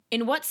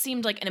In what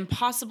seemed like an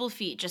impossible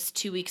feat just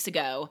 2 weeks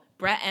ago,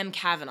 Brett M.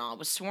 Kavanaugh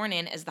was sworn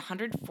in as the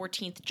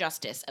 114th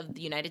Justice of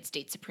the United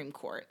States Supreme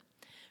Court.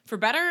 For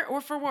better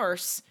or for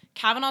worse,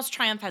 Kavanaugh's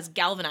triumph has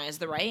galvanized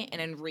the right and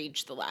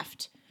enraged the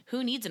left.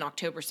 Who needs an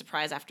October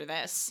surprise after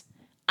this?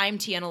 I'm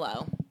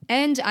Tiana.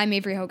 And I'm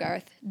Avery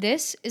Hogarth.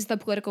 This is the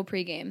Political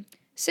Pregame.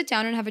 Sit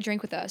down and have a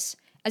drink with us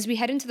as we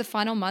head into the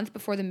final month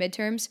before the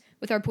midterms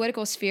with our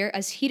political sphere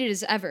as heated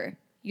as ever.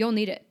 You'll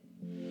need it.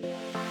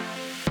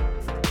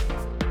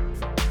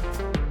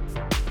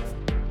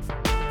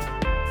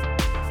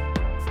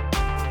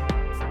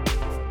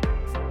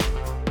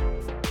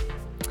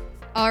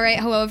 All right,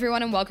 hello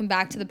everyone and welcome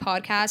back to the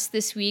podcast.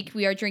 This week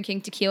we are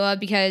drinking tequila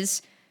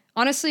because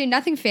honestly,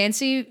 nothing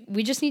fancy.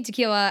 We just need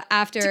tequila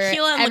after and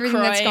everything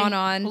LaCroix, that's gone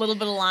on. A little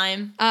bit of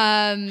lime.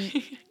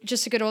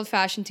 Just a good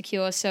old-fashioned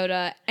tequila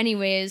soda.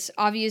 Anyways,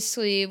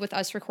 obviously with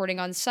us recording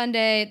on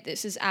Sunday,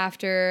 this is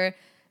after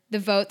the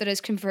vote that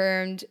has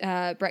confirmed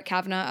Brett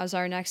Kavanaugh as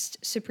our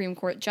next Supreme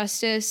Court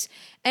Justice.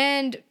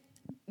 And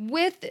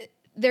with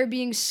there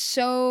being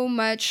so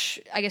much,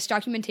 I guess,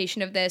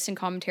 documentation of this and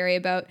commentary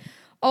about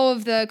all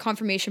of the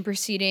confirmation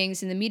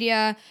proceedings in the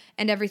media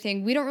and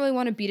everything, we don't really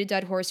want to beat a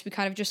dead horse. We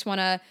kind of just want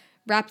to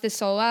wrap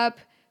this all up,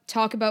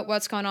 talk about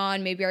what's gone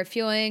on, maybe our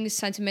feelings,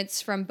 sentiments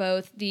from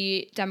both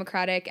the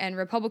Democratic and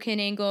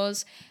Republican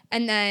angles,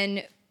 and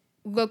then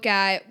look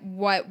at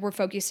what we're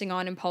focusing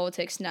on in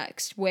politics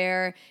next,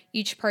 where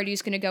each party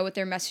is going to go with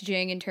their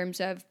messaging in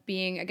terms of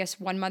being, I guess,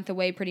 1 month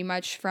away pretty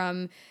much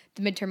from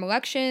the midterm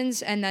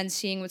elections, and then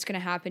seeing what's going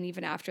to happen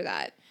even after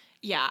that.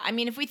 Yeah, I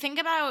mean, if we think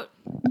about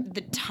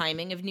the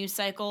timing of news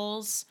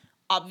cycles,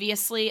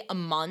 obviously a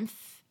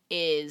month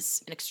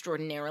is an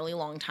extraordinarily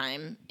long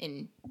time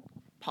in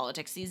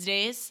politics these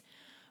days.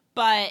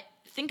 But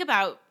think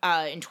about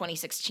in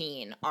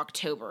 2016,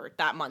 October,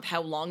 that month,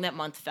 how long that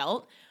month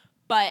felt,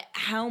 but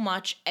how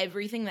much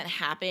everything that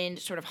happened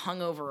sort of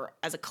hung over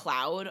as a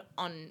cloud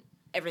on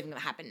everything that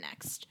happened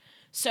next.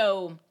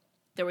 So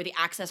there were the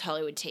Access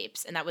Hollywood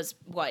tapes, and that was,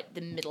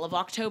 the middle of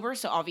October?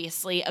 So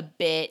obviously a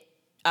bit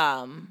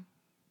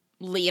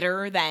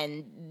later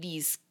than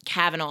these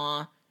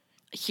Kavanaugh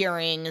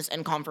hearings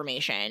and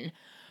confirmation.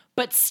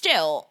 But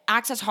still,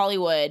 Access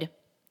Hollywood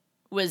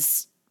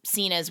was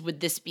seen as,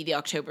 would this be the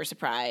October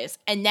surprise?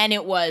 And then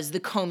it was the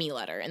Comey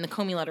letter, and the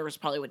Comey letter was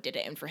probably what did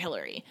it in for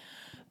Hillary.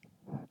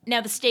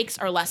 Now, the stakes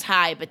are less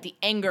high, but the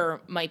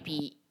anger might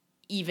be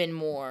even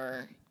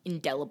more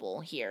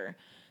indelible here.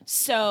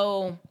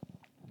 So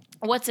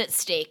what's at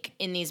stake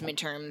in these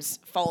midterms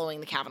following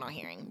the Kavanaugh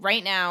hearing?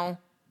 Right now,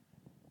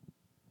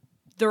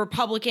 the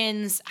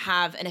Republicans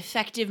have an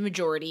effective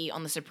majority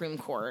on the Supreme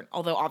Court,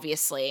 although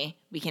obviously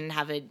we can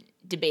have a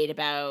debate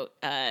about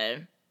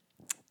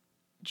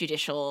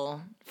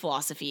judicial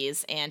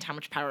philosophies and how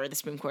much power the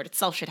Supreme Court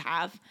itself should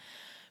have.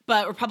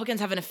 But Republicans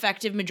have an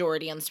effective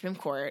majority on the Supreme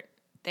Court.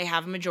 They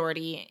have a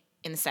majority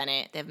in the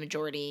Senate. They have a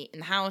majority in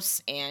the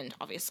House. And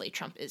obviously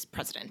Trump is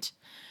president.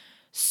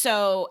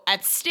 So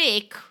at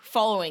stake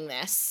following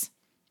this,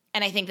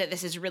 and I think that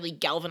this has really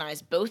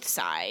galvanized both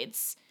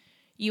sides,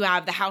 you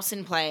have the House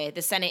in play,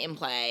 the Senate in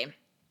play,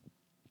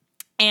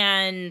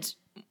 and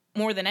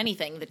more than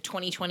anything, the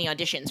 2020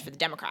 auditions for the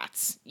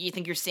Democrats. You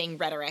think you're seeing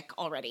rhetoric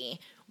already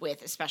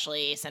with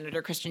especially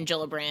Senator Kirsten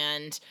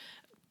Gillibrand,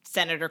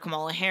 Senator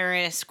Kamala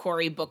Harris,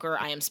 Cory Booker,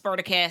 I am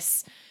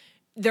Spartacus.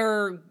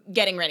 They're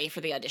getting ready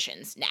for the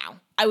auditions now.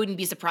 I wouldn't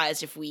be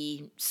surprised if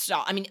we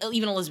saw,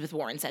 even Elizabeth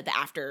Warren said that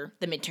after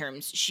the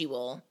midterms, she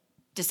will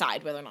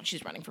decide whether or not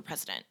she's running for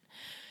president.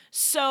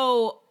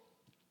 So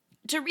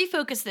to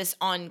refocus this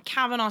on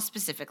Kavanaugh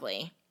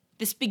specifically,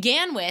 this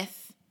began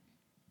with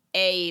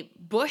a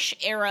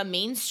Bush-era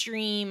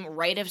mainstream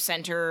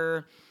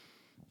right-of-center,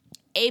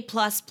 A++,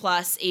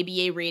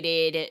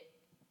 ABA-rated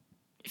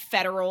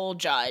federal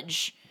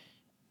judge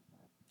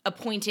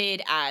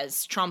appointed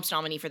as Trump's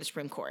nominee for the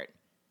Supreme Court.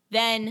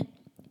 Then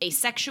a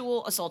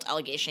sexual assault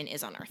allegation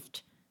is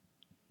unearthed.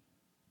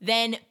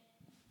 Then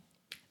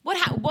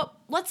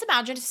let's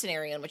imagine a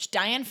scenario in which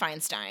Dianne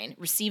Feinstein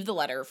received the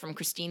letter from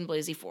Christine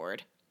Blasey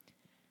Ford,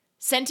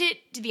 sent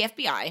it to the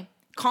FBI,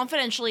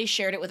 confidentially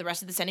shared it with the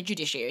rest of the Senate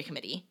Judiciary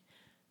Committee.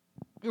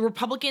 The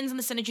Republicans in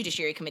the Senate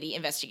Judiciary Committee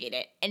investigate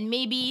it, and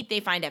maybe they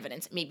find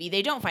evidence, maybe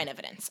they don't find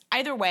evidence.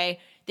 Either way,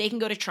 they can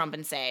go to Trump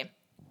and say,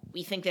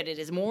 we think that it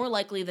is more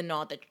likely than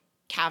not that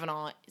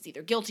Kavanaugh is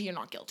either guilty or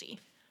not guilty.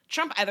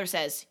 Trump either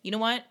says, you know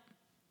what,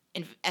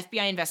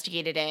 FBI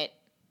investigated it,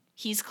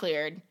 he's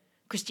cleared,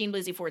 Christine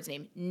Blasey Ford's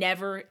name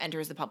never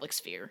enters the public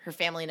sphere, her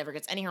family never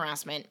gets any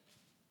harassment.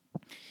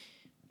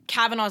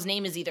 Kavanaugh's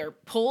name is either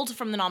pulled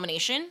from the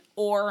nomination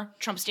or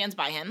Trump stands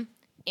by him,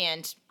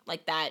 and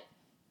like that,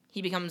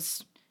 he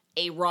becomes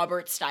a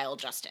Roberts-style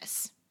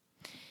justice.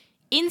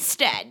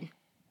 Instead,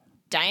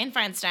 Dianne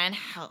Feinstein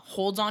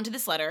holds on to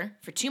this letter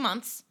for 2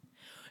 months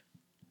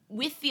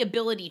with the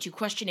ability to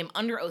question him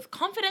under oath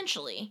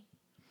confidentially.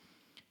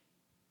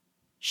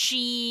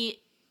 She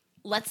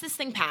lets this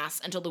thing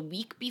pass until the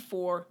week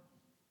before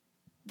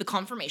the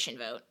confirmation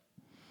vote,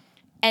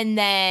 and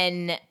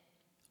then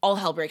all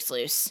hell breaks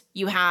loose.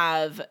 You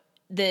have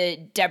the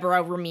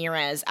Deborah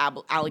Ramirez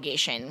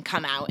allegation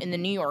come out in the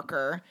New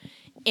Yorker,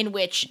 in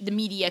which the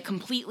media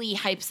completely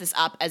hypes this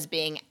up as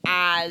being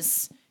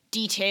as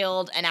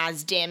detailed and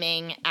as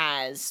damning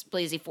as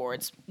Blasey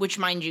Ford's, which,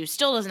 mind you,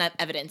 still doesn't have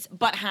evidence,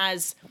 but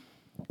has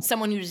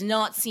someone who does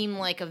not seem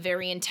like a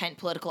very intent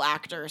political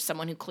actor,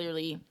 someone who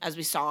clearly, as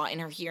we saw in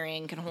her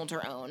hearing, can hold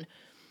her own.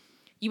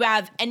 You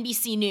have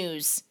NBC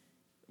News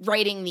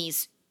writing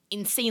these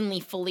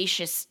insanely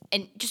fallacious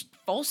and just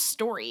false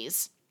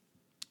stories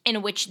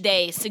in which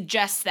they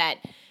suggest that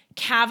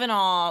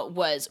Kavanaugh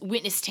was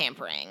witness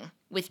tampering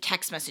with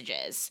text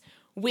messages,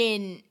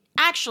 when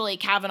actually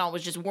Kavanaugh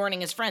was just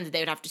warning his friends that they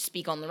would have to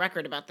speak on the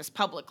record about this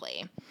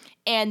publicly.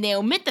 And they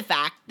omit the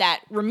fact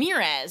that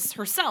Ramirez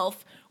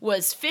herself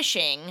was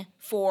fishing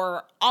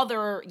for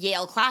other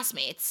Yale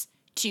classmates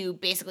to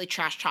basically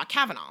trash talk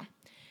Kavanaugh.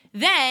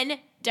 Then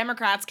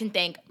Democrats can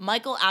thank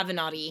Michael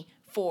Avenatti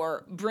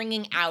for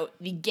bringing out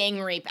the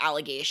gang rape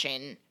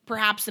allegation,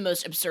 perhaps the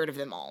most absurd of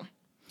them all.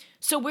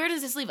 So where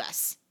does this leave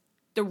us?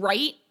 The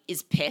right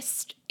is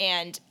pissed,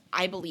 and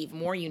I believe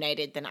more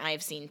united than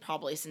I've seen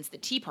probably since the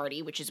Tea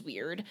Party, which is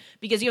weird,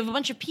 because you have a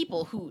bunch of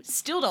people who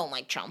still don't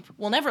like Trump,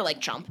 will never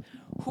like Trump,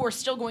 who are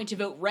still going to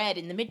vote red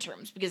in the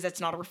midterms, because that's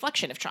not a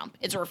reflection of Trump.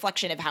 It's a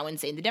reflection of how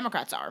insane the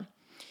Democrats are.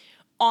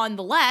 On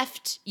the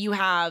left, you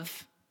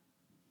have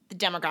the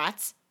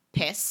Democrats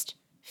pissed,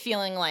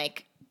 feeling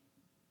like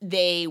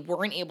they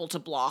weren't able to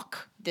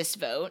block this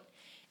vote,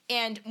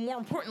 and more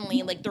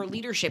importantly, like their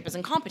leadership is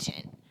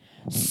incompetent.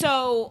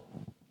 So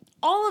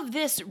all of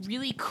this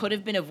really could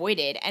have been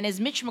avoided. And as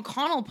Mitch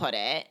McConnell put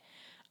it,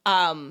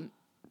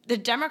 the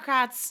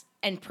Democrats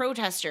and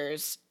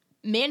protesters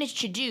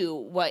managed to do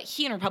what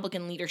he and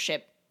Republican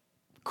leadership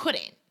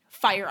couldn't: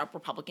 fire up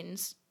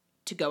Republicans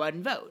to go out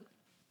and vote.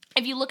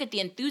 If you look at the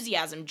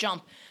enthusiasm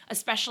jump,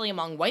 especially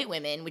among white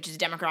women, which is a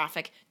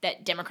demographic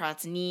that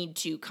Democrats need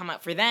to come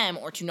out for them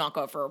or to not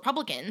go out for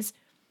Republicans,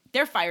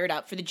 they're fired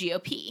up for the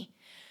GOP.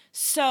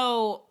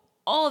 So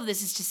all of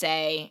this is to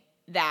say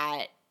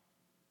that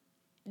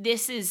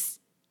this is,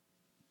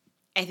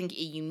 I think,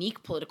 a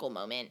unique political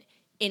moment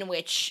in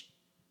which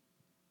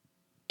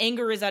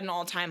anger is at an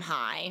all-time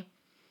high,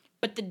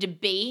 but the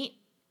debate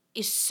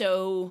is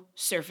so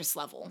surface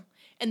level,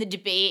 and the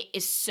debate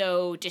is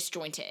so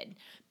disjointed.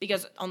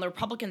 Because on the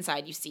Republican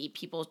side, you see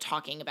people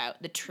talking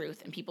about the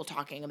truth and people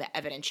talking about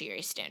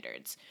evidentiary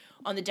standards.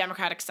 On the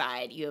Democratic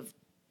side, you have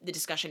the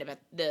discussion about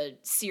the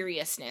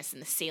seriousness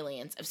and the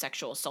salience of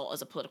sexual assault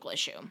as a political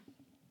issue.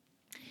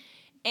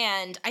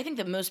 And I think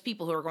that most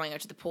people who are going out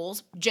to the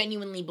polls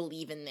genuinely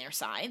believe in their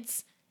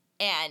sides.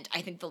 And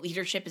I think the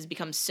leadership has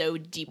become so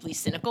deeply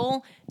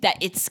cynical that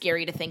it's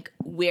scary to think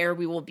where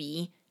we will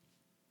be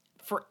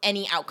for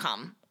any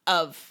outcome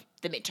of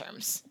the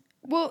midterms.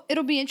 Well,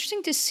 it'll be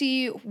interesting to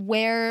see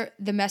where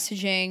the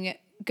messaging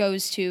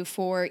goes to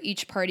for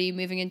each party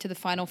moving into the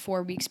final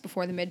 4 weeks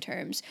before the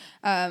midterms.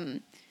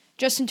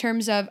 Just in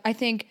terms of, I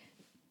think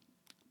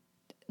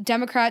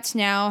Democrats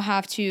now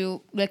have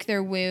to lick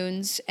their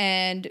wounds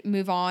and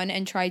move on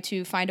and try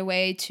to find a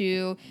way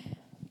to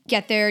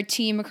get their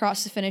team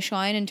across the finish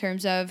line in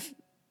terms of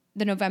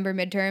the November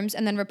midterms.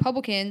 And then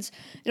Republicans,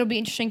 it'll be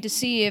interesting to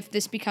see if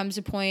this becomes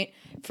a point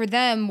for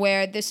them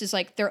where this is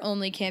like their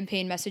only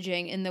campaign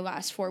messaging in the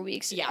last 4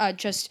 weeks. Yeah.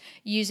 Just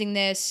using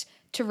this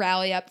to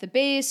rally up the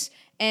base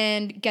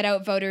and get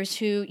out voters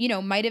who, you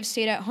know, might have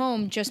stayed at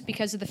home just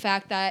because of the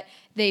fact that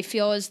they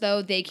feel as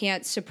though they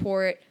can't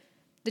support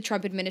the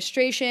Trump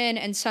administration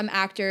and some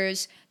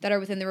actors that are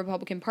within the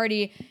Republican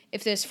Party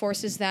if this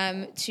forces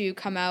them to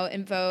come out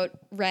and vote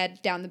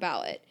red down the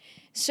ballot.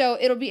 So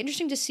it'll be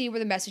interesting to see where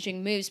the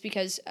messaging moves,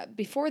 because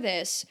before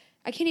this,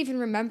 I can't even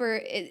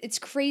remember. It's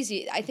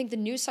crazy. I think the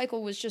news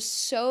cycle was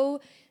just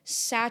so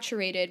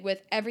saturated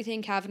with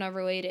everything Kavanaugh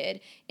related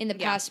in the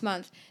past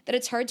month that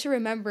it's hard to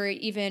remember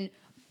even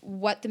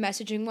what the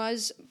messaging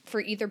was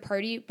for either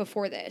party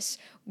before this,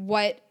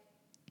 what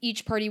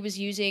each party was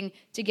using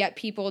to get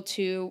people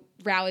to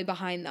rally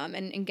behind them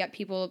and get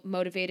people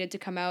motivated to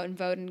come out and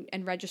vote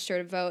and register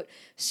to vote.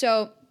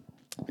 So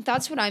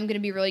that's what I'm going to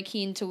be really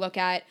keen to look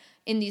at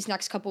in these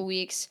next couple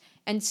weeks,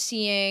 and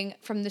seeing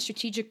from the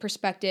strategic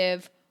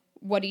perspective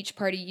what each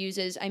party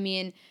uses. I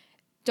mean,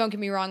 don't get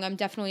me wrong, I'm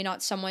definitely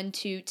not someone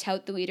to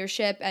tout the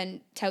leadership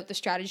and tout the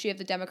strategy of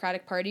the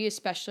Democratic Party,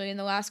 especially in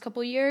the last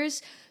couple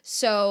years.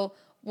 So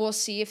we'll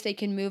see if they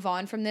can move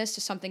on from this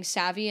to something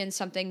savvy and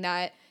something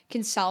that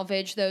can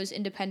salvage those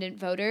independent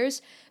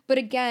voters. But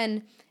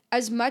again,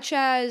 as much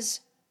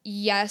as,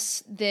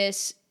 yes,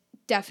 this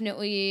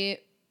definitely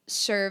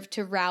served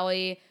to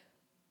rally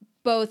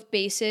both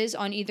bases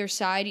on either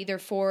side, either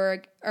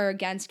for or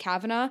against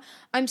Kavanaugh,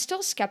 I'm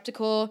still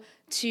skeptical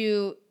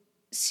to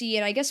see,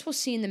 and I guess we'll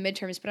see in the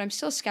midterms, but I'm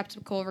still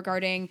skeptical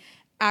regarding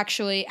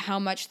actually how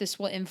much this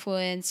will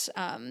influence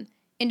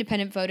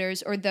independent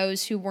voters or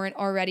those who weren't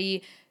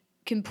already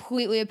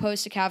completely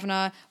opposed to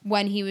Kavanaugh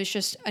when he was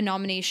just a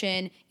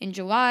nomination in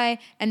July,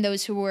 and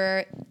those who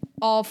were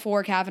all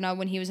for Kavanaugh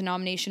when he was a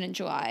nomination in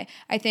July.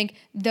 I think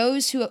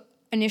those who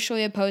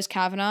initially opposed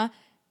Kavanaugh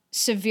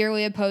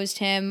severely opposed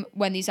him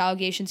when these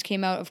allegations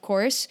came out, of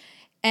course.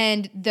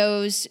 And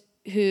those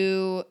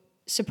who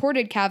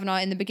supported Kavanaugh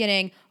in the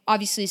beginning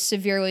obviously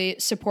severely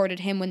supported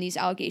him when these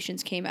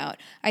allegations came out.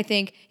 I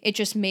think it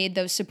just made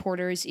those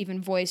supporters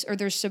even voice, or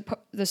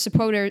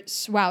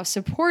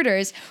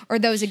supporters or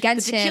those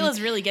against him. The tequila's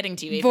really getting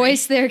to you, Avery.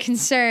 Voice their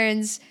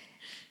concerns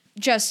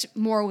just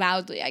more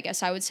loudly, I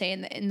guess I would say,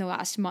 in the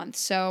last month.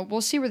 So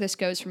we'll see where this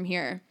goes from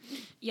here.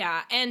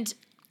 Yeah, and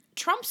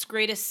Trump's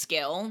greatest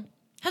skill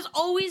has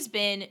always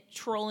been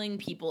trolling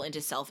people into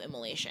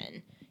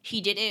self-immolation.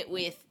 He did it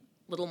with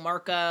Little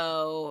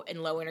Marco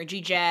and Low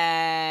Energy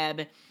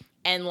Jeb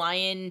and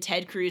Lion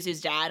Ted Cruz,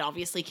 whose dad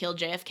obviously killed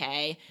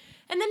JFK.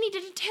 And then he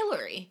did it to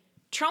Hillary.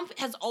 Trump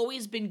has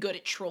always been good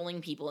at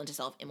trolling people into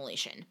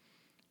self-immolation.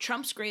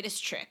 Trump's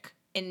greatest trick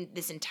in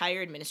this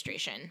entire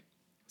administration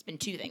has been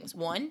two things.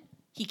 One,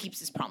 he keeps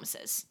his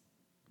promises.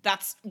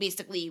 That's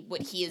basically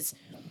what he is.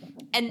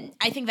 And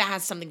I think that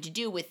has something to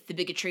do with the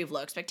bigotry of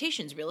low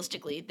expectations.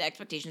 Realistically, the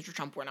expectations for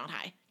Trump were not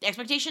high. The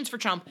expectations for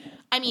Trump,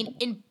 I mean,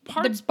 in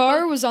parts... The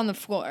bar was on the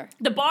floor.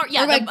 The bar,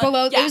 yeah. Or like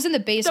below, yeah. It was in the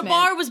basement. The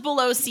bar was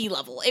below sea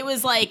level. It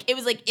was like,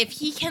 if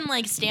he can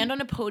like stand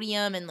on a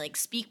podium and like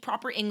speak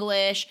proper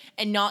English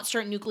and not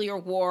start nuclear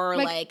war,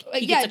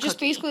 he gets a just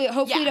cookie. Basically,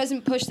 hopefully he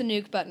doesn't push the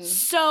nuke button.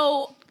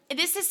 So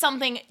this is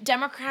something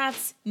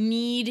Democrats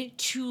need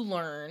to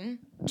learn.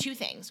 Two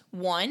things.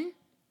 One,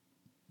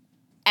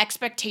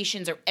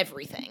 expectations are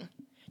everything.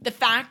 The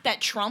fact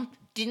that Trump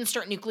didn't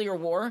start nuclear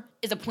war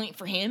is a point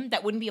for him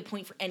that wouldn't be a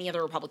point for any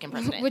other Republican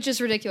president. Which is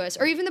ridiculous.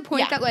 Or even the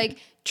point that, like,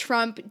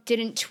 Trump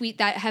didn't tweet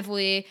that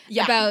heavily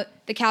about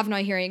the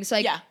Kavanaugh hearings.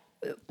 Like,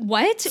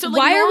 what? So, like,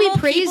 why are we normal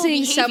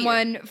praising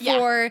someone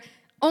for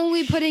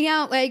only putting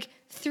out, like,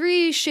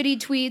 3 shitty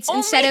tweets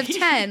instead of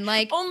 10?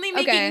 Like, only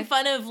making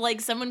fun of,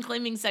 like, someone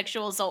claiming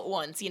sexual assault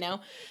once, you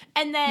know?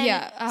 And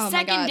then,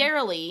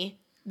 secondarily,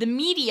 the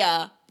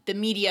media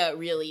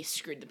really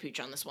screwed the pooch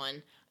on this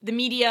one. The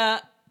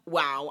media,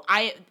 wow.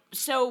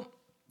 So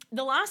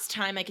the last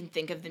time I can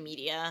think of the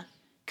media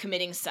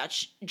committing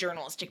such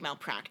journalistic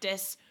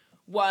malpractice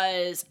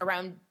was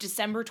around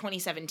December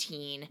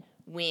 2017,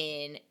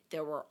 when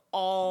there were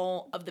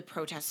all of the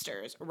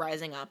protesters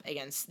rising up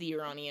against the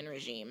Iranian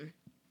regime.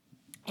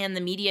 And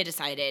the media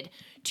decided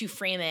to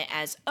frame it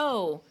as,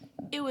 oh,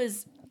 it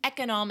was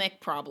economic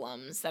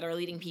problems that are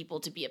leading people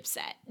to be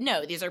upset.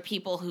 No, these are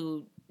people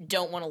who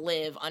don't want to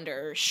live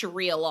under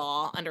Sharia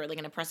law, under like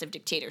an oppressive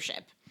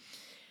dictatorship.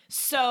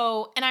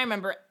 So, and I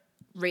remember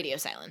radio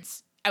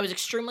silence. I was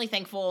extremely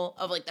thankful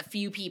of like the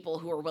few people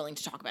who were willing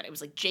to talk about it. It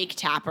was like Jake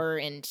Tapper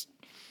and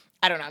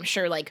I don't know, I'm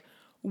sure like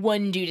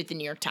one dude at the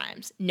New York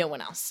Times, no one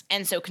else.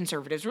 And so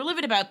conservatives were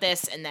livid about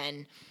this, and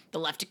then the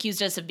left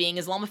accused us of being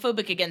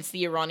Islamophobic against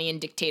the Iranian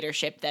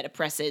dictatorship that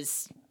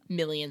oppresses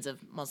millions of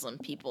Muslim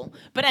people.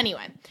 But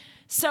anyway,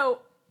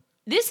 so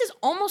this is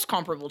almost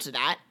comparable to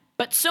that,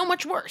 but so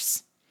much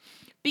worse.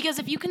 Because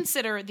if you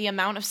consider the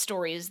amount of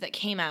stories that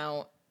came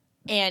out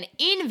and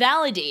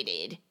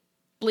invalidated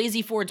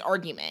Blasey Ford's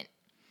argument,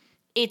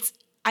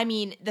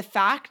 the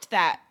fact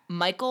that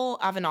Michael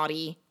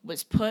Avenatti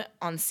was put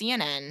on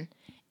CNN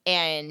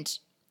and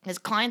his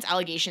client's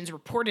allegations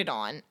reported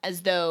on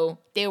as though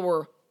they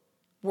were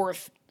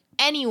worth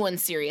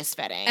anyone's serious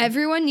vetting.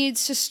 Everyone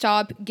needs to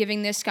stop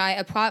giving this guy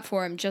a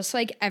platform, just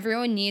like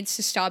everyone needs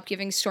to stop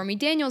giving Stormy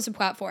Daniels a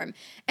platform.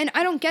 And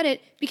I don't get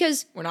it,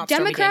 because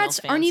Democrats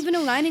aren't even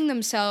aligning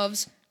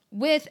themselves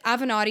with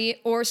Avenatti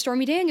or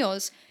Stormy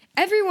Daniels.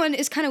 Everyone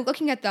is kind of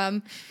looking at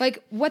them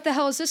like, what the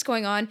hell is this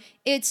going on?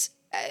 It's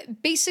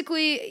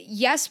basically,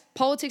 yes,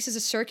 politics is a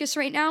circus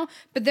right now,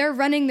 but they're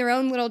running their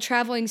own little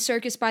traveling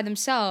circus by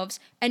themselves,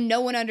 and no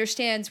one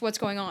understands what's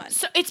going on.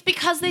 So it's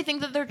because they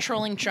think that they're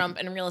trolling Trump,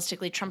 and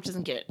realistically, Trump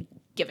doesn't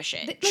give a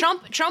shit.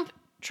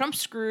 Trump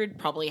screwed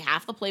probably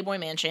half the Playboy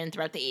Mansion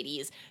throughout the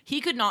 80s. He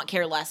could not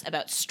care less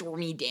about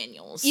Stormy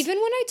Daniels. Even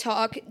when I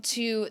talk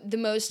to the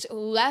most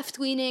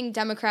left-leaning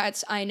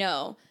Democrats I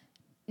know,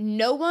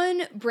 no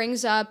one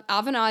brings up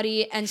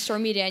Avenatti and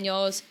Stormy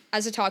Daniels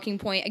as a talking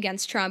point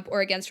against Trump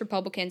or against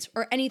Republicans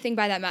or anything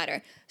by that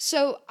matter.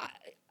 So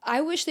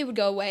I wish they would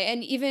go away,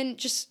 and even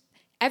just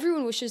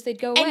everyone wishes they'd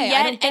go away.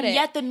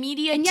 Yet the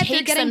media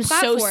takes them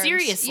so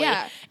seriously.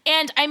 Yeah.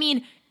 And I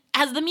mean,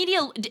 as the media,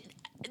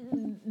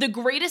 the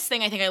greatest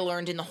thing I think I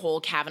learned in the whole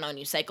Kavanaugh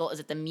news cycle is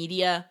that the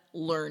media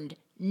learned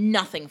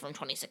nothing from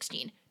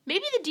 2016.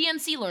 Maybe the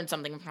DNC learned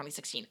something from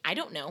 2016. I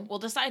don't know. We'll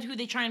decide who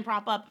they try and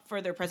prop up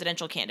for their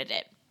presidential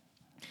candidate.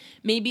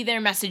 Maybe their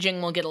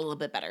messaging will get a little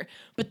bit better.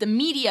 But the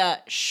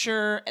media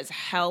sure as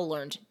hell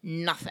learned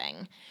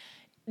nothing.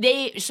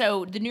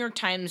 So the New York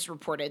Times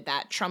reported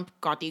that Trump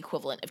got the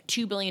equivalent of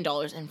 $2 billion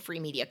in free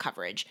media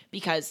coverage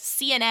because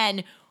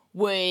CNN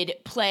would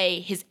play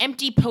his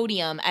empty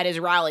podium at his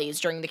rallies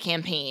during the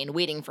campaign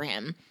waiting for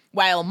him,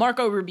 while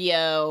Marco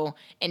Rubio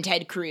and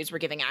Ted Cruz were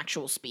giving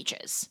actual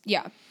speeches.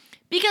 Yeah.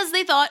 Because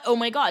they thought, oh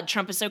my God,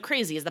 Trump is so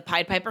crazy as the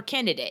Pied Piper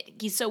candidate.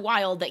 He's so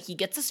wild that he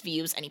gets us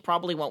views and he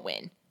probably won't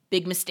win.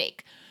 Big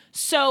mistake.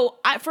 So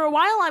for a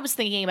while I was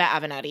thinking about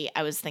Avenatti.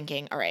 I was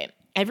thinking, all right,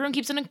 everyone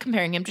keeps on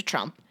comparing him to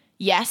Trump.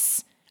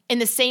 Yes. In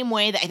the same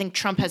way that I think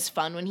Trump has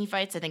fun when he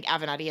fights, I think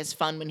Avenatti has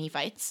fun when he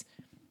fights.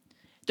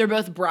 They're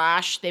both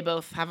brash. They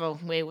both have a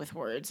way with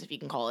words, if you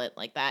can call it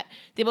like that.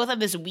 They both have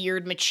this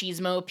weird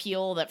machismo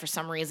appeal that for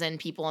some reason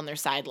people on their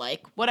side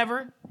like.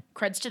 Whatever.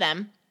 Creds to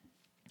them.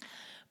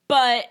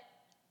 But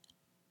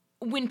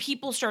when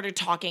people started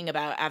talking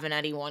about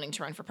Avenatti wanting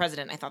to run for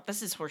president, I thought,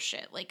 this is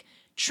horseshit. Like,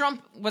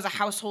 Trump was a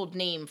household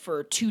name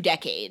for 2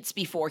 decades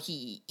before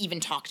he even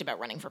talked about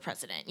running for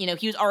president. You know,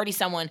 he was already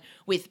someone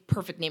with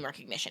perfect name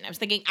recognition. I was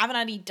thinking,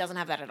 Avenatti doesn't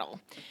have that at all.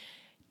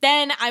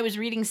 Then I was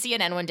reading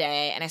CNN one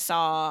day, and I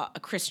saw a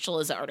Chris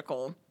Chaliza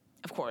article,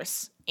 of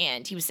course,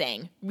 and he was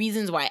saying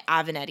reasons why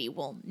Avenatti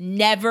will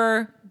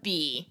never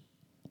be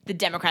the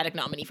Democratic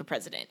nominee for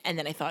president. And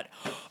then I thought,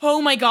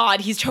 oh my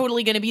God, he's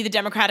totally going to be the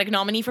Democratic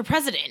nominee for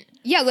president.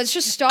 Yeah, let's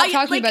just stop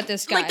talking about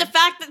this guy. Like, the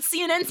fact that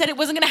CNN said it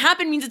wasn't going to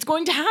happen means it's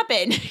going to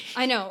happen.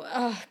 I know.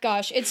 Oh,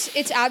 gosh.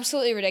 It's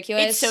absolutely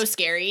ridiculous. It's so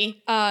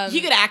scary.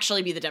 He could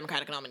actually be the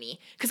Democratic nominee.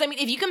 Because, I mean,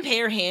 if you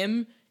compare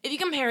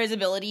his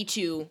ability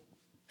to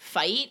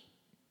fight,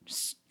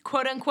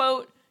 quote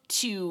unquote,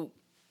 to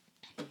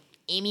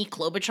Amy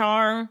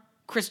Klobuchar,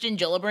 Kristen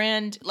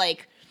Gillibrand,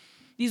 like,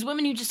 these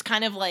women who just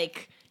kind of,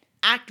 like,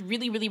 act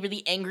really, really,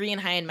 really angry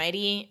and high and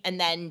mighty and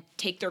then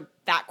take their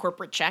fat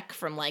corporate check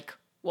from, like,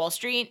 Wall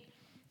Street.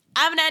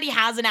 Avenatti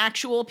has an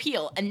actual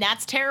appeal, and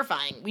that's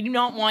terrifying. We do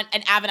not want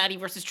an Avenatti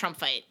versus Trump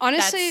fight.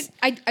 Honestly,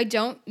 I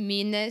don't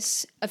mean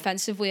this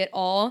offensively at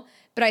all,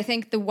 but I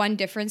think the one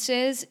difference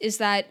is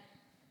that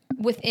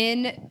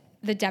within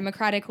the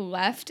Democratic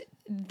left,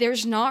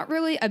 there's not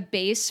really a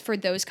base for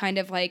those kind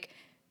of, like,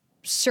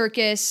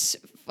 circus,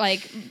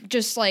 like,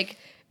 just, like,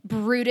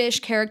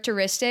 brutish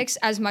characteristics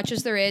as much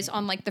as there is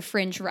on, like, the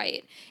fringe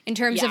right. In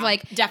terms of,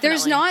 like, definitely.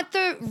 There's not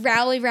the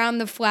rally around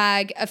the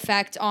flag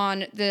effect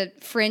on the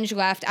fringe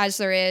left as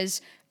there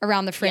is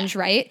around the fringe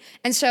right.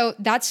 And so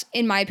that's,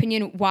 in my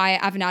opinion, why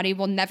Avenatti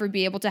will never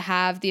be able to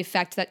have the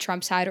effect that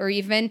Trump's had, or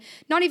even,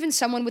 not even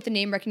someone with the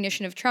name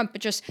recognition of Trump,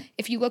 but just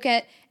if you look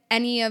at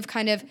any of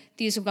kind of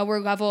these lower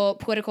level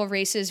political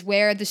races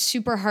where the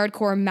super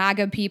hardcore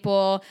MAGA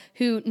people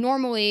who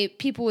normally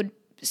people would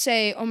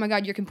say, oh my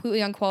God, you're completely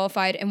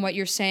unqualified and what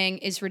you're saying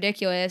is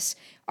ridiculous,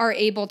 are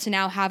able to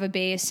now have a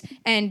base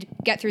and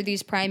get through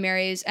these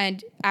primaries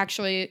and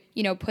actually,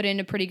 you know, put in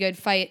a pretty good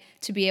fight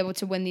to be able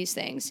to win these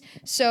things.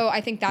 So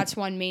I think that's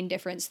one main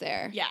difference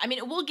there. Yeah, I mean,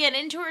 we'll get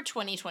into our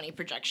 2020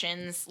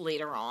 projections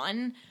later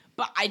on,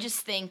 but I just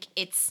think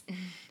it's...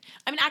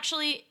 I mean,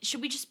 actually,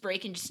 should we just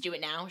break and just do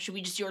it now? Should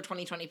we just do our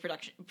 2020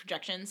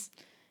 projections?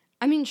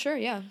 I mean, sure,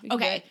 yeah.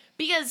 Okay,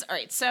 because, all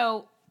right,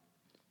 so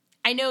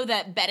I know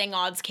that betting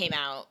odds came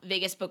out.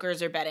 Vegas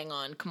bookers are betting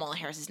on Kamala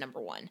Harris is number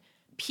 1.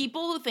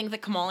 People who think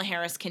that Kamala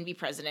Harris can be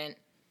president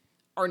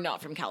are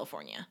not from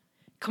California.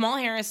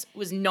 Kamala Harris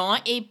was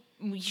not a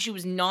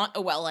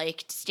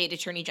well-liked state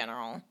attorney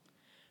general.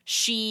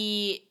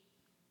 She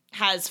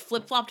has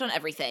flip-flopped on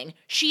everything.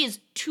 She is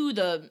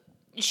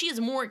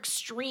more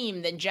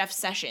extreme than Jeff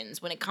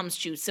Sessions when it comes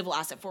to civil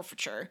asset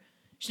forfeiture.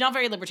 She's not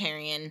very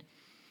libertarian.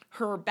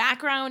 Her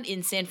background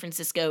in San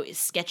Francisco is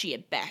sketchy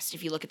at best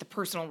if you look at the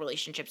personal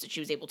relationships that she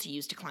was able to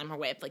use to climb her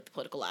way up, like, the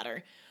political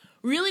ladder.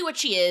 Really what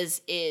she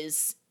is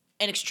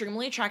an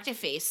extremely attractive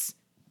face,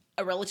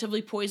 a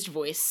relatively poised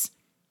voice,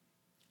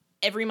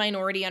 every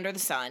minority under the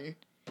sun,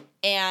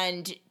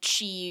 and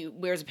she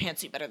wears a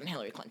pantsuit better than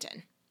Hillary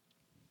Clinton.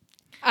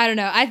 I don't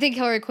know. I think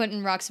Hillary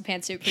Clinton rocks a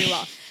pantsuit pretty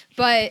well.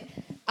 But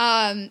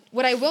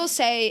what I will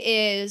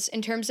say is,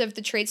 in terms of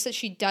the traits that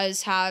she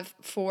does have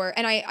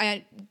and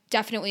I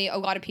definitely, a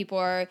lot of people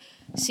are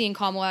seeing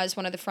Kamala as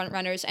one of the front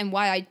runners, and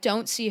why I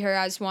don't see her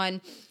as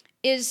one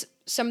is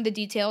some of the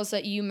details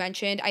that you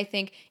mentioned. I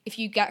think if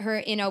you get her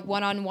in a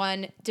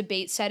one-on-one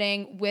debate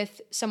setting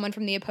with someone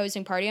from the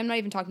opposing party, I'm not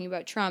even talking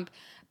about Trump,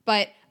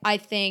 but I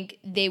think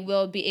they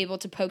will be able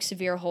to poke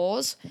severe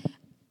holes.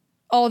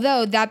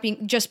 Although that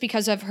being just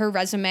because of her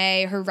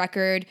resume, her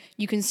record,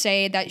 you can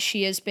say that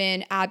she has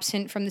been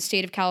absent from the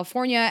state of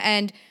California.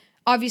 And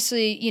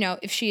obviously, you know,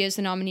 if she is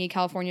the nominee,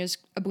 California's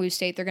a blue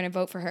state, they're going to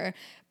vote for her.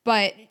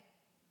 But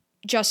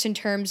just in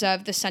terms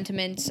of the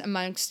sentiments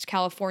amongst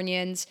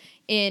Californians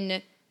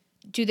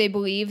do they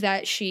believe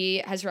that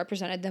she has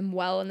represented them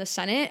well in the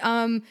Senate?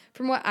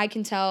 From what I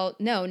can tell,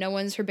 no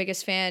one's her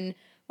biggest fan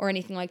or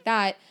anything like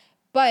that.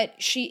 But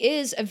she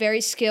is a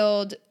very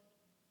skilled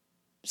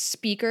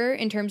speaker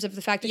in terms of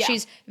the fact that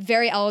she's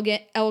very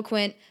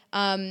eloquent.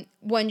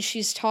 When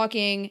she's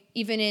talking,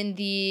 even in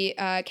the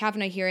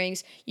Kavanaugh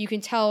hearings, you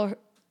can tell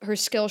her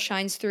skill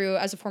shines through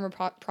as a former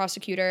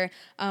prosecutor,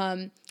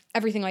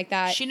 everything like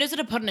that. She knows how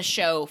to put on a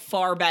show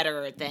far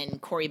better than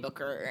Cory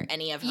Booker or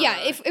any of her. Yeah,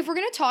 if we're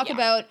going to talk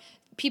about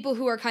people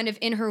who are kind of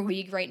in her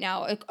league right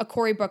now, a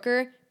Cory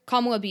Booker,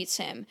 Kamala beats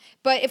him.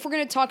 But if we're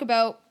going to talk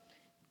about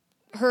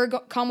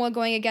Kamala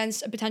going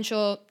against a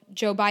potential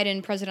Joe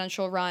Biden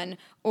presidential run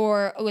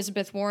or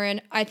Elizabeth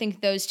Warren, I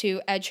think those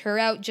two edge her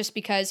out just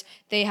because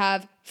they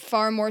have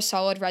far more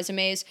solid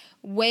resumes,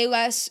 way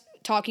less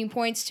talking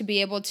points to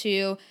be able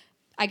to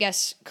I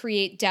guess,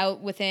 create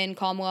doubt within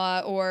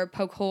Kamala or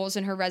poke holes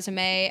in her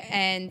resume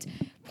and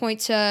point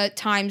to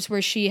times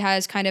where she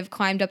has kind of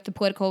climbed up the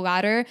political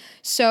ladder.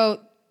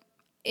 So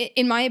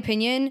in my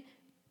opinion,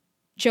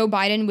 Joe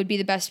Biden would be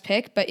the best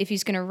pick, but if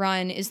he's going to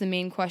run is the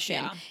main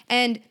question. Yeah.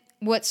 And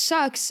what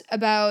sucks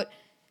about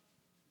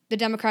the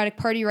Democratic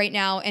Party right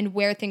now and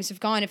where things have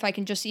gone, if I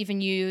can just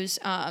even use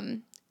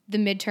the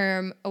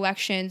midterm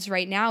elections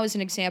right now as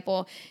an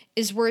example,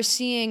 is we're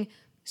seeing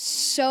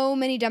so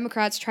many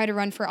Democrats try to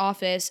run for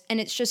office, and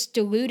it's just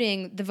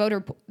diluting the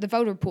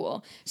voter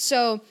pool.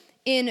 So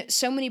in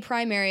so many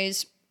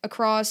primaries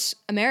across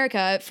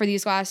America for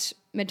this last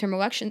midterm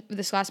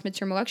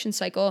election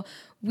cycle,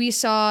 we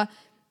saw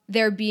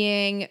there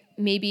being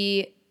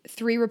maybe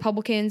 3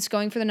 Republicans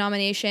going for the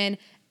nomination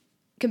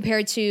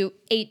compared to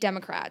 8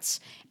 Democrats.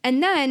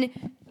 And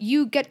then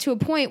you get to a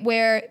point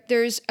where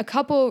there's a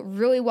couple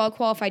really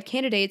well-qualified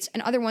candidates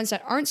and other ones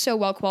that aren't so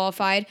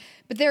well-qualified,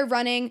 but they're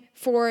running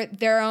for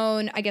their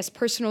own, I guess,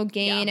 personal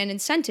gain and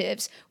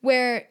incentives,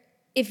 where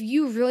if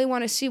you really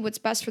want to see what's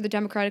best for the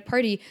Democratic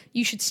Party,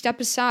 you should step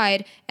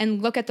aside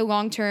and look at the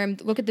long term,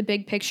 look at the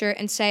big picture,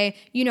 and say,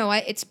 you know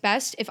what, it's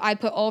best if I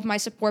put all of my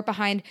support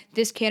behind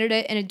this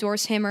candidate and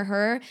endorse him or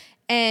her,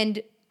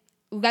 and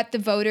let the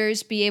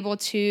voters be able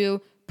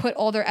to put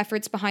all their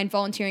efforts behind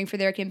volunteering for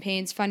their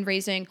campaigns,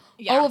 fundraising,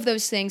 all of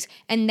those things,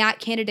 and that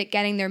candidate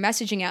getting their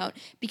messaging out.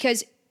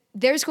 Because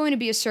there's going to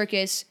be a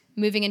circus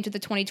moving into the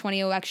 2020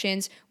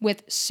 elections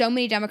with so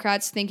many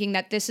Democrats thinking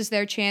that this is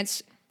their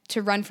chance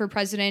to run for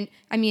president.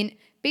 I mean,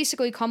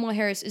 basically, Kamala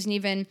Harris isn't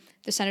even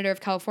the senator of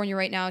California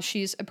right now.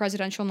 She's a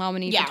presidential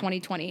nominee for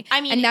 2020.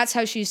 And that's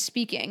how she's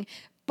speaking.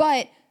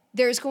 But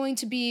there's going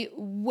to be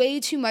way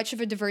too much of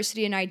a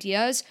diversity in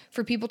ideas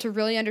for people to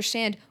really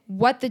understand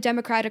what the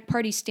Democratic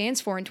Party stands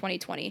for in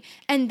 2020.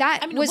 And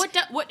that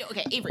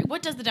okay, Avery,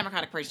 what does the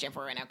Democratic Party stand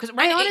for right now? Because if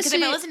I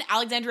listen to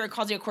Alexandria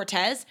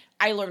Ocasio-Cortez,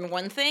 I learn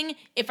one thing.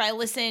 If I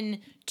listen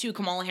to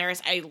Kamala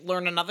Harris, I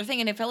learn another thing.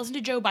 And if I listen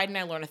to Joe Biden,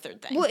 I learn a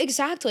third thing. Well,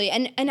 exactly.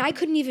 And I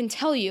couldn't even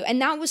tell you.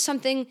 And that was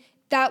something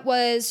that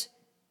was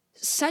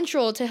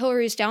central to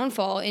Hillary's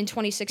downfall in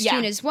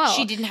 2016 as well.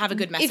 She didn't have a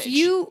good message.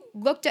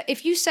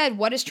 If you said,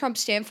 what does Trump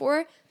stand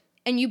for?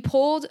 And you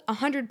polled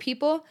 100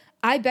 people,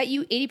 I bet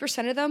you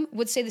 80% of them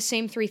would say the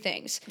same 3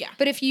 things. Yeah.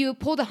 But if you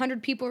polled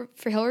 100 people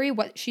for Hillary,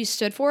 what she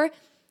stood for,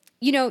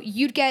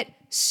 you'd get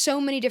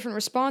so many different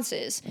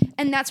responses.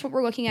 And that's what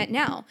we're looking at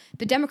now.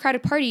 The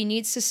Democratic Party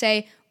needs to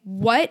say,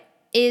 what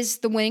is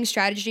the winning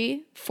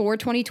strategy for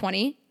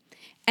 2020?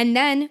 And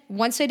then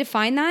once they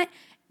define that,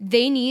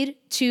 they need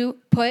to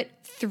put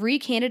 3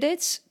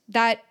 candidates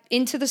that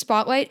into the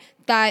spotlight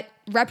that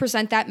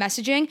represent that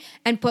messaging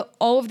and put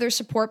all of their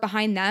support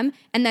behind them,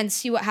 and then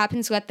see what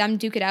happens, let them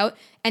duke it out.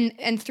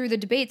 And through the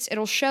debates,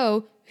 it'll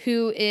show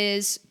who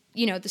is,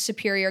 the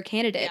superior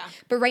candidate. Yeah.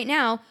 But right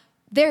now,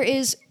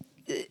 there's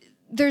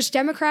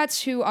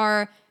Democrats who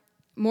are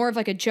more of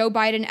like a Joe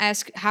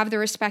Biden-esque, have their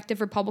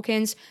respective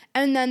Republicans,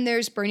 and then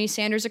there's Bernie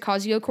Sanders,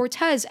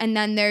 Ocasio-Cortez, and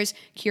then there's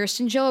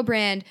Kirsten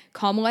Gillibrand,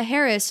 Kamala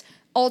Harris,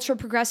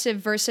 ultra-progressive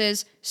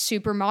versus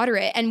super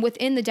moderate. And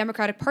within the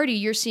Democratic Party,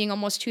 you're seeing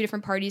almost 2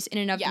 different parties in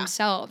and of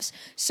themselves.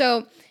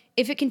 So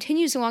if it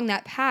continues along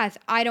that path,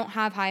 I don't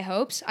have high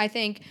hopes. I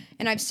think,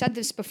 and I've said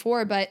this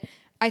before, but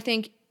I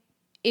think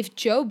if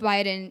Joe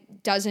Biden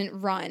doesn't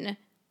run,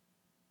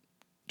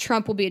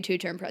 Trump will be a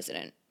 2-term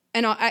president.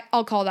 And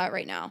I'll call that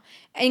right now.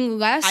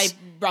 Unless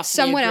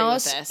someone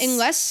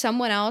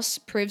else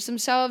proves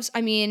themselves. I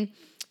mean,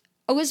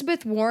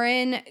 Elizabeth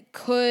Warren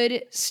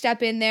could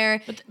step in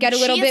there, get a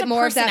little bit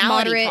more of that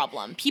moderate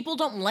problem. People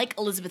don't like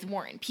Elizabeth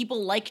Warren.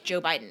 People like Joe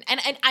Biden,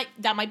 and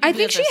that might be. I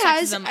think she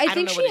has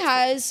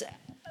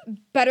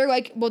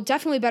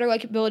definitely better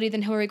likability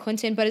than Hillary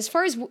Clinton. But as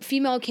far as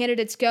female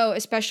candidates go,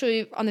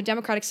 especially on the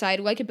Democratic side,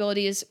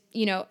 likability is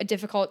a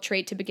difficult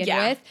trait to begin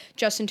with,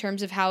 just in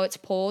terms of how it's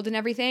polled and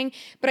everything.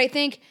 But I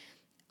think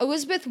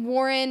Elizabeth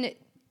Warren,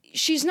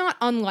 she's not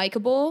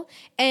unlikable,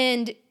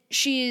 and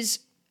she's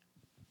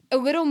a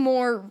little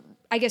more,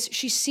 I guess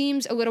she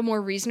seems a little more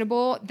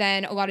reasonable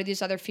than a lot of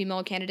these other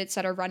female candidates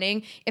that are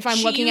running. If I'm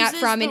looking at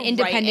from an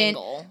independent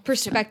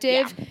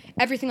perspective,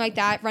 everything like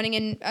that, running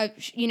in,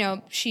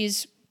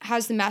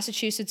 has the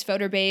Massachusetts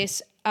voter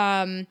base.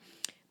 But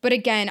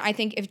again, I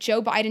think if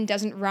Joe Biden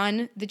doesn't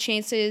run, the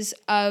chances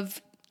of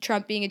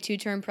Trump being a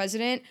 2-term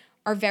president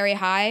are very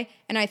high.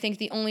 And I think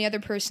the only other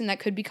person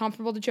that could be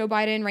comparable to Joe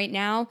Biden right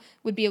now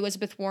would be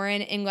Elizabeth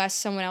Warren, unless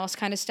someone else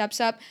kind of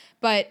steps up.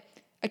 But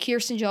a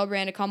Kirsten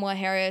Gillibrand, a Kamala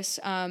Harris,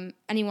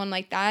 anyone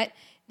like that.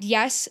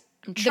 Yes,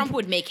 Trump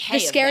would make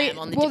hay of them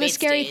on the debate the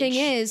scary stage.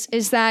 Thing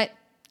is that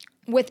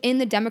within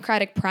the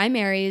Democratic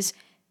primaries,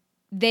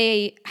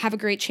 they have a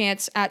great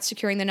chance at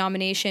securing the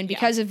nomination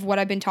because of what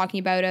I've been talking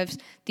about of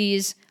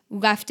these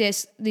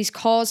leftists, these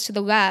calls to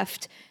the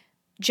left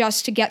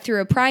just to get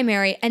through a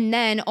primary, and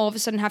then all of a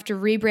sudden have to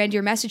rebrand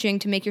your messaging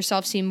to make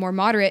yourself seem more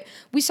moderate.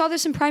 We saw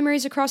this in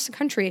primaries across the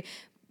country.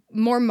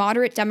 More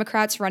moderate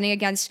Democrats running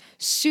against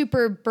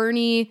super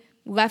Bernie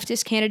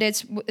leftist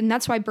candidates, and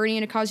that's why Bernie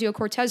and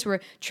Ocasio-Cortez were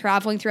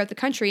traveling throughout the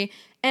country.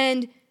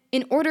 And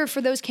in order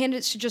for those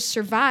candidates to just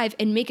survive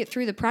and make it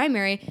through the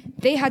primary,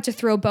 they had to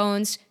throw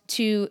bones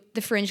to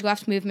the fringe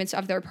left movements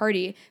of their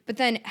party. But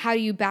then how do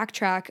you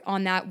backtrack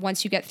on that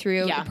once you get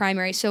through the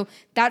primary? So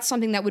that's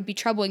something that would be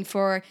troubling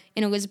for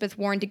an Elizabeth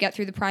Warren to get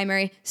through the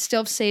primary,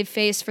 still save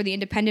face for the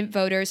independent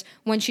voters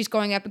when she's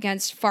going up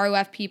against far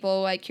left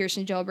people like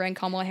Kirsten Gillibrand,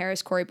 Kamala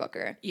Harris, Cory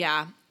Booker.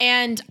 Yeah.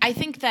 And I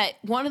think that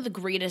one of the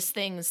greatest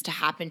things to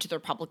happen to the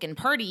Republican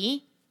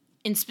Party,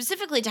 and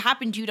specifically to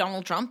happen to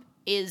Donald Trump,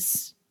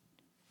 is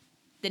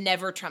the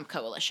Never Trump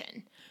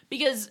coalition.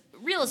 Because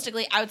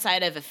realistically,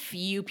 outside of a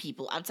few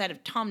people, outside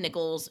of Tom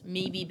Nichols,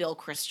 maybe Bill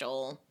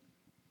Kristol,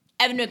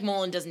 Evan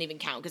McMullin doesn't even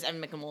count because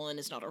Evan McMullin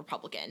is not a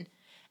Republican.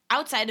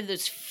 Outside of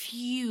those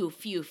few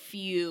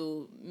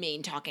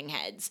main talking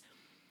heads,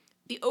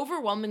 the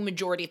overwhelming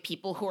majority of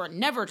people who are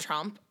never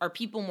Trump are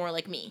people more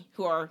like me,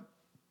 who are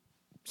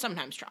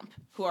sometimes Trump,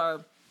 who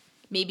are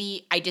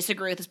maybe I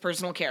disagree with his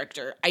personal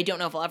character. I don't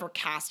know if I'll ever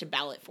cast a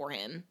ballot for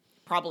him.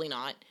 Probably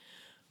not.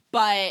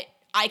 But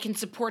I can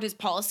support his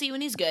policy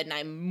when he's good, and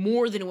I'm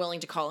more than willing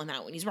to call him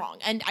out when he's wrong.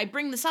 And I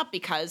bring this up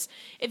because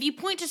if you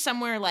point to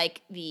somewhere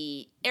like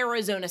the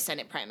Arizona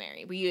Senate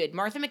primary, where you had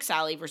Martha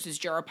McSally versus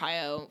Joe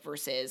Arpaio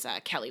versus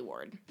Kelly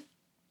Ward,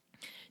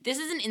 this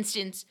is an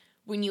instance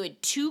when you had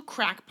two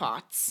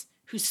crackpots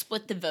who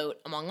split the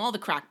vote among all the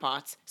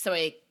crackpots so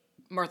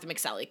Martha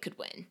McSally could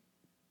win.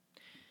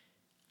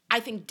 I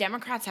think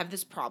Democrats have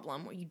this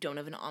problem where you don't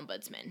have an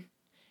ombudsman.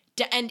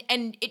 And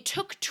it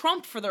took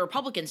Trump for the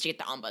Republicans to get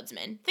the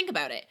ombudsman. Think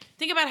about it.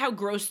 Think about how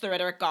gross the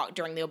rhetoric got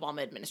during the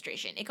Obama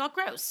administration. It got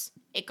gross.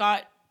 It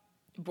got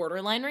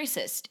borderline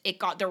racist.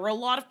 There were a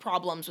lot of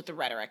problems with the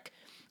rhetoric.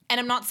 And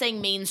I'm not saying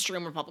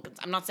mainstream Republicans.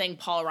 I'm not saying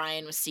Paul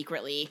Ryan was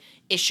secretly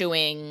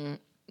issuing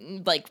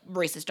like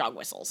racist dog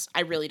whistles.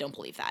 I really don't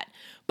believe that.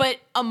 But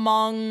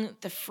among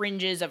the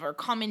fringes of our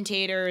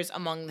commentators,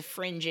 among the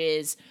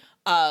fringes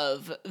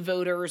of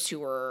voters who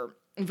were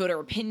voter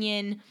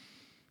opinion,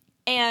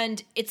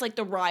 and it's like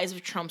the rise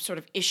of Trump sort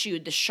of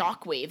issued the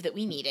shockwave that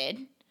we needed.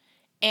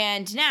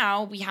 And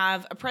now we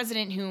have a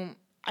president whom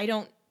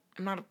I'm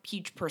not a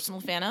huge personal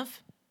fan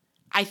of.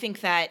 I think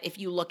that if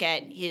you look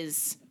at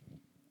his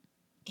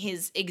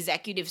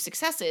executive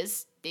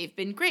successes, they've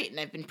been great, and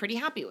I've been pretty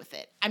happy with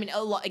it. I mean,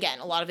 a lot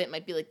of it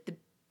might be like the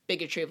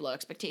bigotry of low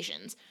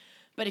expectations.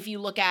 But if you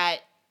look at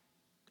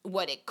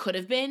what it could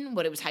have been,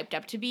 what it was hyped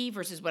up to be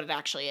versus what it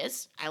actually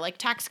is, I like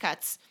tax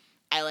cuts.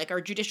 I like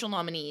our judicial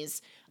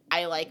nominees.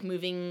 I like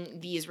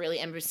moving the Israeli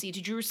embassy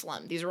to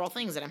Jerusalem. These are all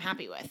things that I'm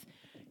happy with.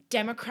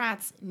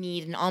 Democrats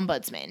need an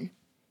ombudsman.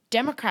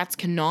 Democrats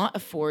cannot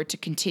afford to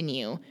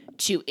continue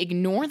to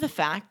ignore the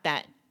fact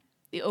that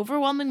the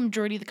overwhelming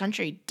majority of the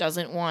country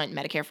doesn't want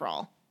Medicare for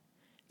all.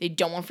 They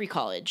don't want free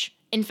college.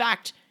 In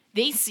fact,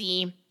 they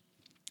see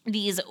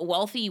these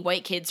wealthy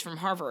white kids from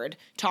Harvard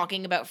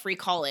talking about free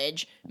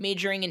college,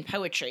 majoring in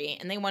poetry,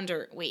 and they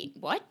wonder, wait,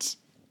 what?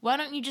 Why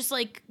don't you just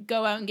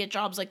go out and get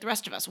jobs like the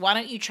rest of us? Why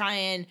don't you try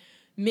and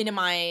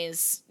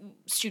minimize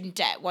student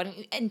debt? Why don't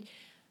you? And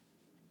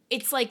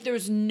it's like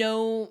there's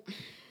no,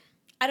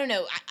 I don't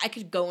know. I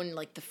could go in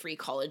the free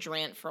college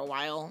rant for a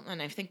while,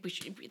 and I think we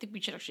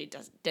should actually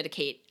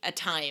dedicate a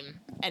time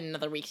and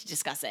another week to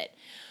discuss it.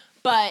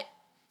 But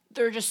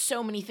there are just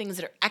so many things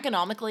that are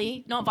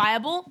economically not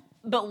viable,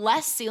 but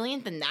less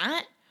salient than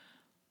that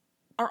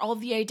are all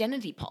the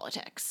identity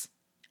politics.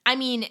 I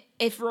mean,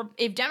 if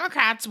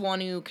Democrats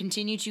want to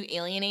continue to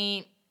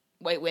alienate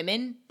white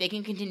women, they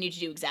can continue to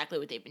do exactly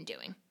what they've been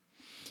doing.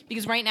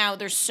 Because right now,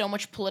 there's so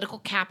much political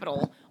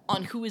capital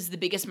on who is the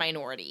biggest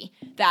minority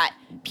that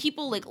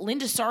people like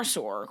Linda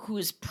Sarsour, who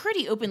is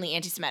pretty openly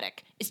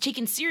anti-Semitic, is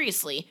taken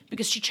seriously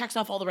because she checks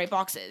off all the right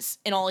boxes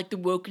in all the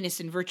wokeness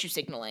and virtue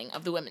signaling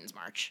of the Women's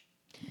March.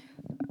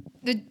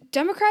 The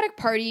Democratic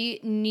Party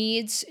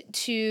needs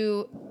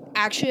to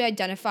actually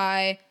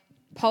identify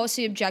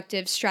policy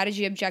objectives,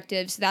 strategy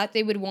objectives that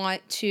they would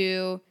want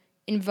to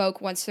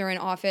invoke once they're in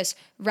office,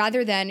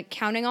 rather than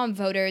counting on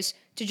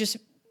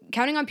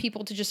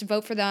people to just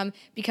vote for them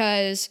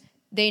because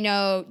they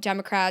know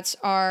Democrats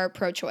are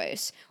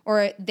pro-choice,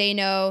 or they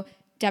know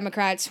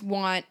Democrats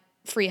want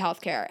free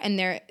healthcare and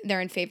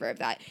they're in favor of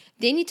that.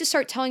 They need to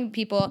start telling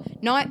people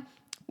not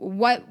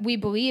what we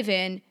believe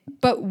in,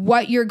 but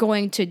what you're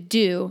going to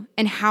do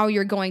and how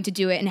you're going to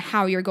do it and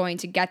how you're going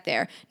to get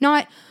there.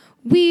 Not,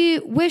 we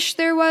wish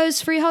there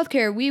was free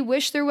healthcare. We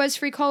wish there was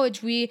free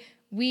college. We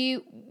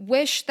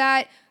wish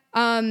that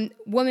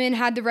women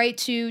had the right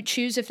to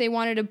choose if they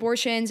wanted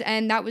abortions,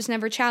 and that was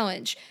never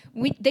challenged.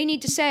 They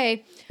need to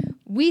say,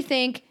 we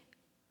think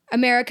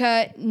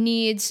America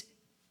needs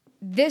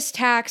this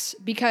tax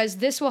because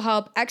this will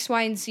help X,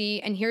 Y, and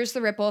Z, and here's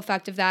the ripple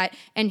effect of that,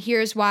 and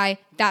here's why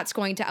that's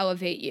going to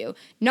elevate you.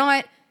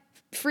 Not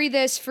free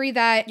this, free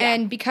that,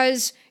 and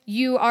because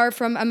you are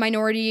from a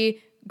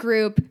minority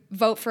group,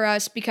 vote for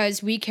us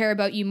because we care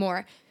about you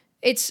more.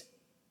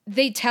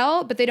 They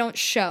tell, but they don't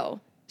show.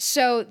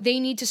 So they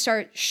need to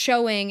start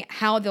showing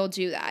how they'll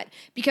do that.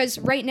 Because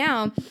right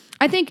now,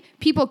 I think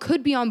people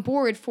could be on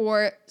board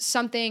for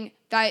something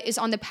that is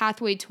on the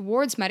pathway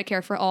towards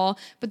Medicare for all.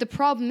 But the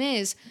problem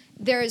is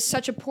there is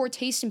such a poor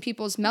taste in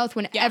people's mouth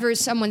whenever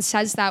someone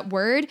says that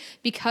word,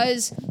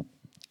 because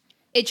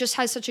it just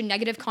has such a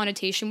negative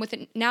connotation with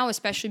it now,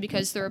 especially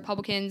because the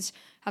Republicans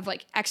have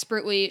like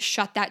expertly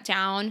shut that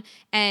down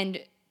and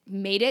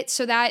made it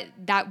so that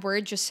that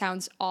word just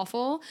sounds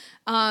awful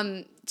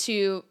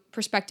to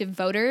prospective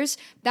voters,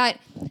 that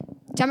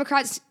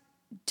Democrats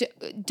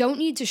don't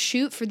need to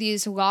shoot for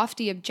these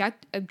lofty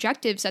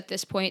objectives at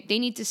this point. They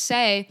need to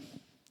say,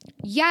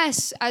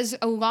 yes, as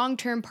a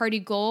long-term party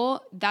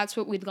goal, that's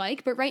what we'd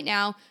like. But right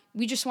now,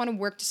 we just want to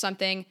work to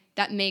something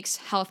that makes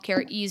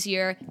healthcare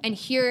easier. And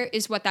here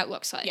is what that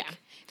looks like. Yeah.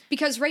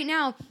 Because right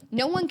now,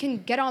 no one can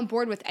get on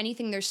board with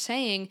anything they're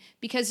saying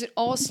because it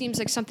all seems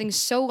like something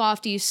so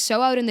lofty,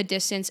 so out in the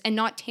distance, and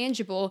not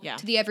tangible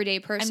to the everyday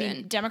person. I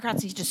mean,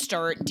 Democrats need to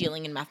start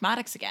dealing in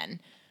mathematics again.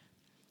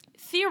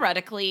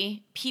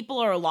 Theoretically, people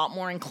are a lot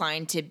more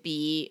inclined to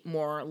be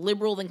more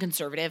liberal than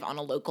conservative on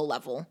a local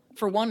level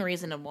for one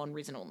reason and one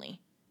reason only.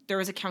 There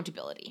is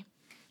accountability.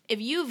 If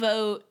you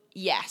vote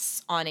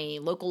yes on a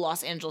local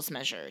Los Angeles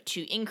measure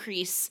to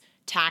increase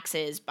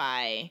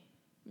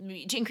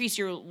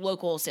your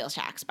local sales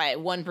tax by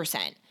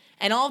 1%,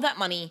 and all of that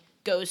money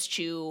goes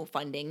to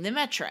funding the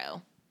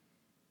metro,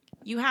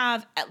 you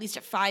have at least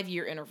a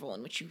 5-year interval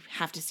in which you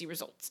have to see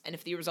results. And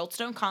if the results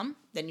don't come,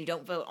 then you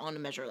don't vote on a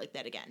measure like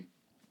that again.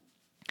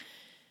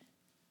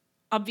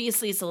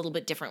 Obviously, it's a little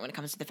bit different when it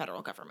comes to the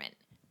federal government,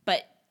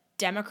 but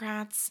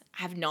Democrats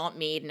have not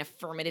made an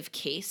affirmative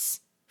case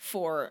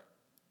for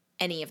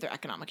any of their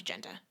economic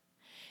agenda.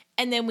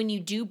 And then when you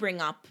do bring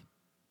up,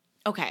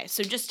 I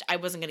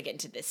wasn't going to get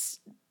into this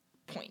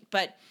point,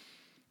 but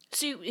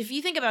so if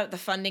you think about the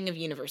funding of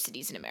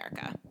universities in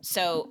America,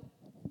 so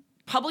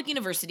public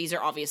universities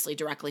are obviously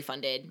directly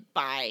funded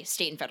by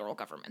state and federal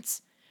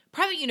governments.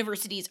 Private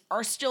universities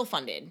are still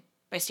funded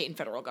by state and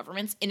federal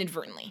governments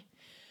inadvertently.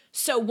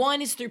 So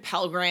one is through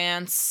Pell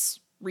Grants,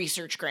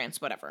 research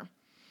grants, whatever.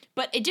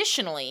 But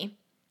additionally,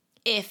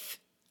 if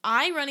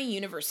I run a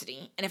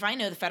university and if I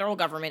know the federal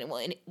government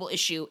will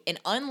issue an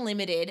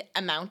unlimited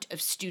amount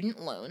of student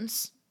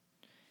loans,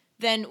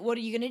 then what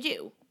are you going to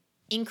do?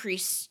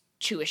 Increase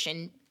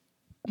tuition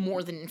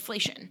more than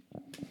inflation.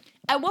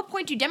 At what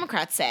point do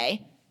Democrats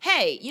say,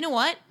 hey, you know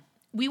what?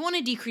 We want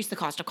to decrease the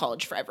cost of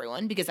college for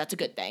everyone because that's a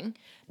good thing.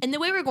 And the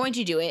way we're going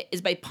to do it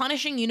is by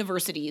punishing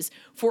universities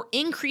for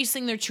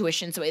increasing their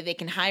tuition so they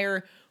can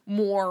hire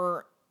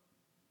more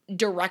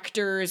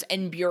directors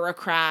and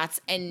bureaucrats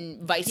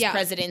and vice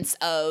presidents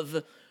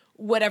of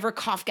whatever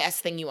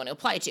Kafkaesque thing you want to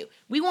apply to.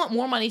 We want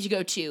more money to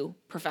go to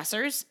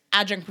professors,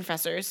 adjunct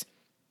professors,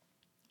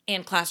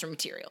 and classroom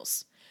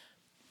materials.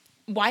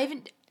 Why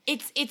haven't...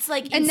 It's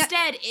like, and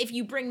instead, if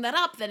you bring that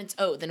up, then it's,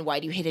 then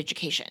why do you hate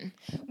education?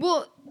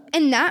 Well,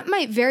 and that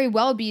might very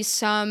well be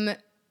some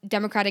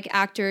Democratic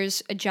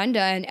actors'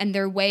 agenda and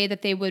their way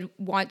that they would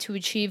want to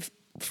achieve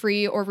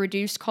free or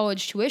reduced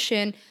college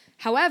tuition.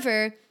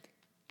 However,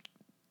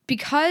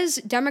 because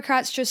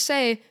Democrats just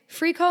say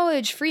free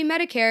college, free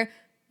Medicare,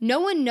 no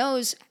one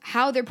knows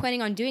how they're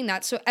planning on doing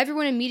that. So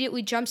everyone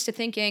immediately jumps to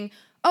thinking,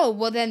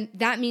 well, then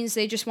that means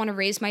they just want to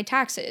raise my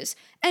taxes.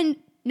 And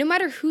no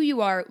matter who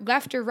you are,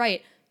 left or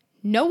right,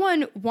 no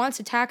one wants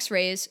a tax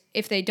raise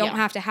if they don't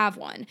have to have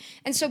one.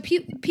 And so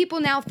people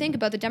now think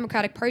about the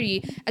Democratic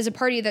Party as a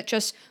party that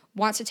just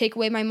wants to take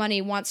away my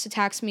money, wants to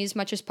tax me as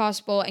much as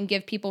possible and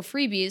give people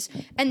freebies.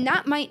 And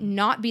that might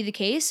not be the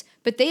case,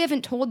 but they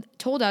haven't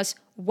told us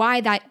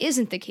why that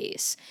isn't the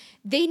case.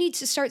 They need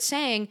to start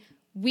saying,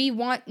 we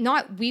want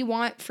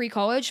free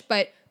college,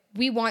 but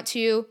we want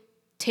to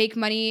take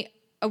money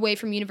away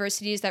from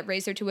universities that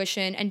raise their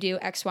tuition and do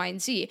X, Y,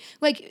 and Z.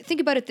 Like, think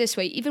about it this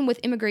way, even with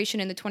immigration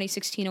in the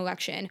 2016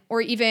 election,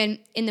 or even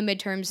in the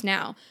midterms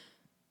now.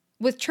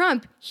 With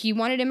Trump, he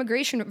wanted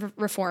immigration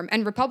reform,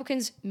 and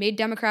Republicans made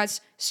Democrats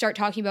start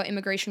talking about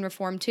immigration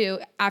reform too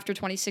after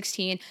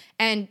 2016,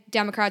 and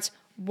Democrats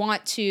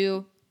want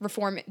to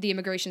reform the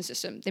immigration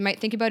system. They might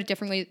think about it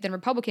differently than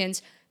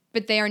Republicans,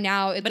 but they are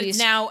now in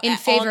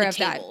favor of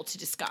that. To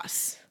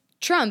discuss.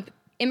 Trump,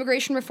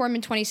 immigration reform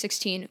in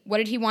 2016, what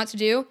did he want to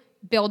do?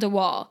 Build a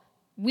wall.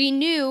 We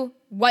knew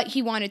what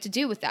he wanted to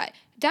do with that.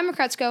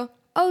 Democrats go,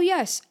 oh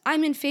yes,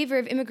 I'm in favor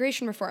of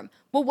immigration reform.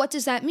 Well, what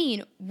does that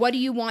mean? What do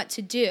you want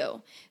to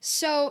do?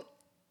 So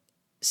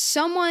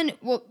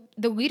the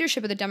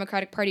leadership of the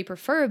Democratic Party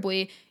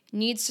preferably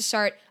needs to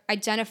start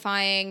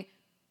identifying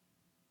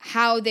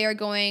how they're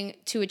going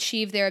to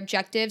achieve their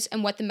objectives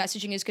and what the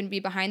messaging is going to be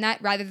behind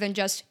that, rather than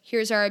just,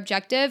 here's our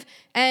objective,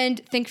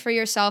 and think for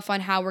yourself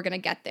on how we're going to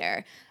get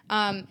there.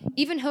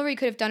 Even Hillary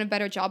could have done a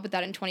better job with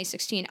that in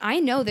 2016. I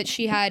know that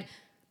she had,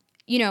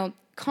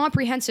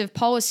 comprehensive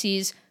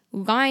policies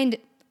lined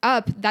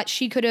up that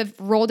she could have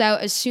rolled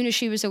out as soon as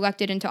she was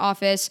elected into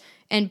office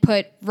and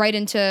put right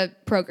into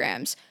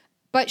programs.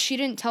 But she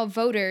didn't tell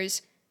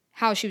voters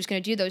how she was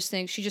going to do those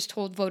things. She just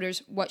told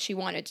voters what she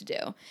wanted to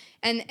do.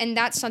 And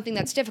that's something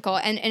that's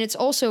difficult. And it's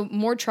also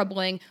more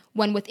troubling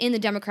when within the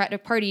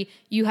Democratic Party,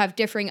 you have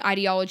differing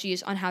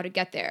ideologies on how to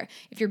get there.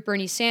 If you're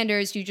Bernie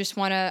Sanders, you just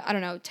want to, I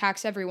don't know,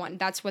 tax everyone.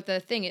 That's what the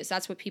thing is.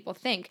 That's what people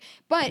think.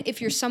 But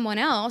if you're someone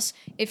else,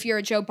 if you're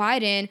a Joe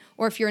Biden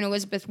or if you're an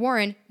Elizabeth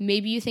Warren,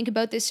 maybe you think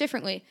about this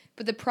differently.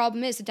 But the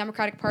problem is the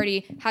Democratic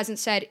Party hasn't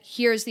said,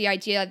 here's the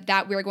idea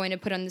that we're going to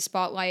put on the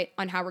spotlight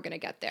on how we're going to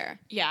get there.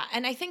 Yeah,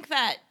 and I think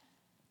that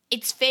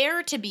it's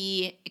fair to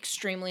be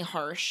extremely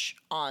harsh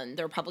on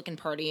the Republican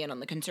Party and on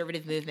the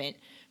conservative movement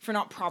for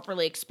not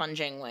properly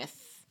expunging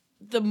with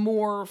the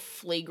more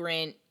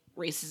flagrant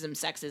racism,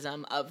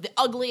 sexism of the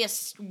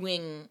ugliest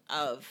wing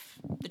of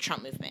the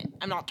Trump movement.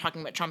 I'm not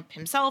talking about Trump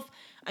himself.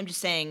 I'm just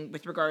saying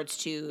with regards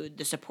to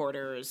the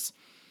supporters,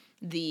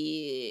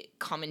 the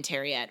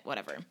commentary at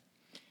whatever.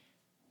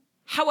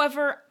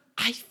 However,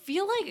 I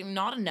feel like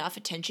not enough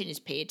attention is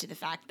paid to the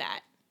fact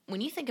that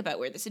when you think about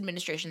where this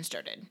administration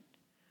started,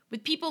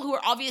 with people who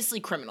are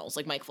obviously criminals,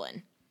 like Mike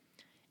Flynn.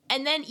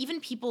 And then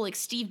even people like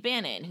Steve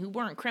Bannon, who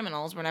weren't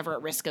criminals, were never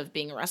at risk of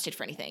being arrested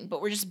for anything,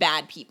 but were just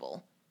bad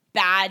people.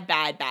 Bad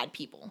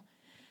people.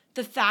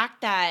 The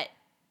fact that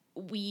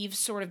we've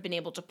sort of been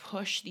able to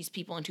push these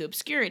people into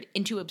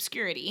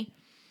obscurity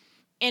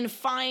and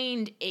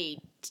find a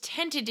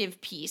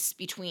tentative peace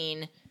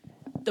between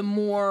the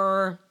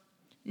more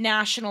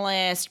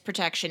nationalist,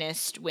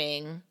 protectionist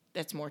wing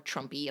that's more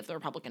Trumpy of the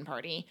Republican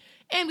Party,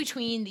 and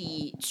between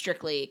the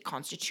strictly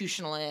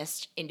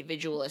constitutionalist,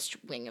 individualist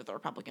wing of the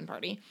Republican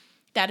Party,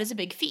 that is a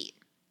big feat.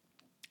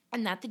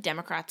 And that the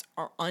Democrats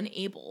are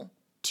unable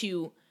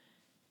to,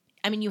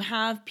 I mean, you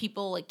have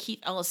people like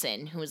Keith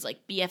Ellison, who is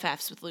like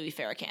BFFs with Louis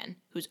Farrakhan,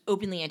 who's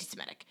openly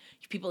anti-Semitic.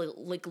 You have people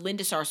like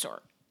Linda Sarsour,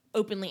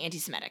 openly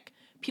anti-Semitic.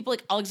 People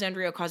like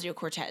Alexandria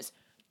Ocasio-Cortez,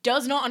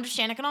 does not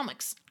understand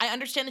economics. I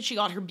understand that she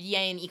got her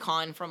BA in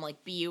econ from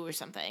like BU or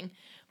something,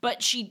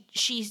 but she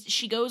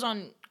goes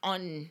on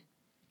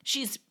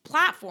she's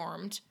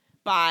platformed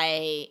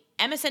by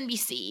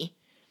MSNBC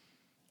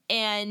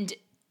and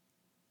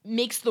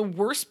makes the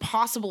worst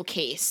possible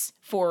case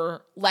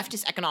for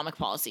leftist economic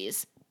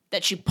policies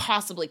that she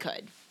possibly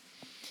could.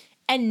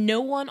 And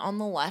no one on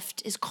the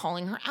left is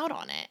calling her out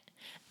on it.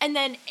 And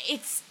then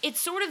it's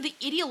sort of the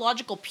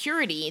ideological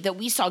purity that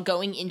we saw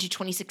going into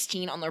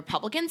 2016 on the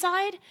Republican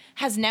side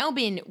has now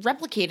been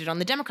replicated on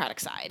the Democratic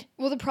side.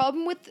 Well, the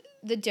problem with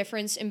the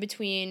difference in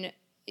between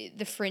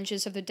the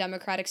fringes of the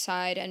Democratic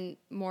side and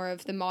more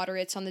of the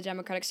moderates on the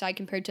Democratic side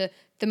compared to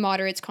the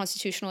moderates,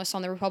 constitutionalists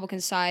on the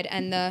Republican side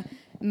and the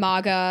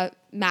MAGA,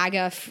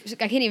 I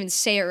can't even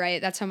say it right,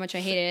 that's how much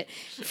I hate it,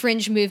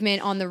 fringe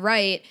movement on the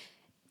right,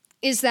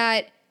 is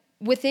that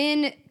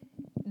within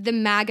the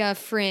MAGA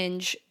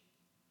fringe,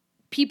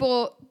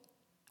 people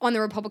on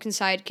the Republican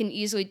side can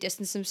easily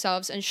distance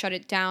themselves and shut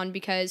it down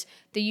because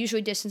they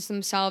usually distance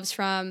themselves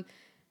from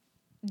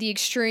the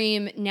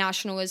extreme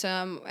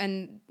nationalism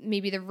and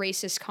maybe the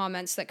racist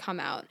comments that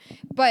come out.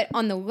 But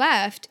on the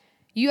left,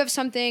 you have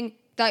something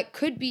that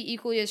could be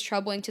equally as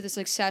troubling to the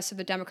success of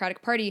the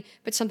Democratic Party,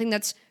 but something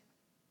that's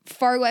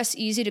far less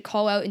easy to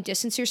call out and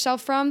distance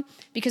yourself from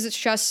because it's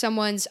just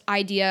someone's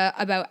idea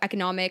about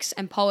economics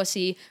and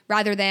policy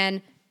rather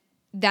than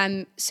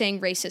them saying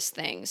racist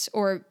things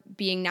or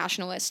being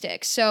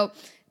nationalistic. So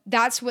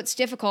that's what's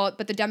difficult,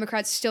 but the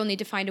Democrats still need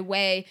to find a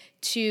way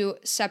to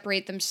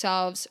separate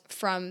themselves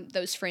from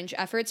those fringe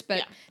efforts,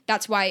 but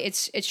that's why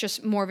it's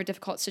just more of a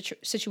difficult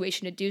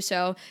situation to do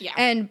so,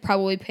 and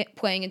probably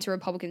playing into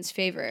Republicans'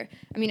 favor.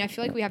 I mean, I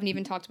feel like we haven't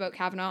even talked about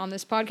Kavanaugh on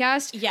this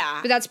podcast,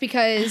 but that's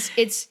because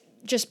it's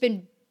just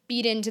been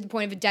beaten to the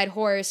point of a dead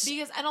horse.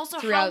 And also,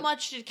 how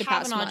much did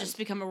Kavanaugh just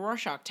become a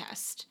Rorschach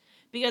test?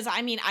 Because,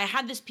 I mean, I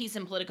had this piece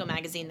in Politico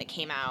magazine that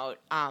came out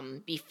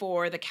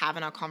before the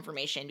Kavanaugh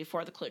confirmation,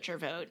 before the cloture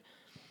vote.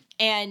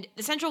 And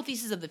the central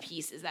thesis of the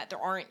piece is that there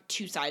aren't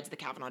two sides of the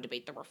Kavanaugh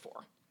debate, there were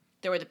four.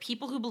 There were the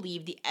people who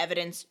believed the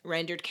evidence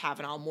rendered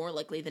Kavanaugh more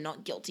likely than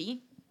not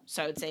guilty.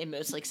 So I would say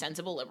most like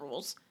sensible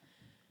liberals.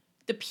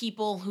 The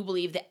people who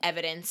believed the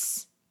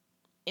evidence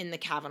in the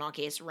Kavanaugh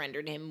case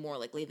rendered him more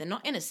likely than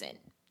not innocent.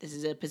 This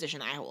is a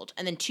position I hold.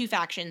 And then two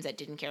factions that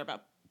didn't care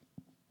about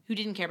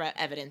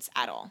evidence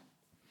at all.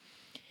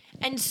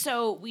 And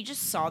so we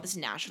just saw this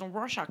national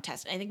Rorschach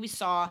test. And I think we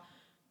saw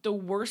the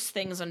worst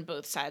things on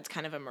both sides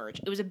kind of emerge.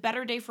 It was a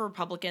better day for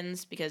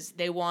Republicans because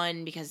they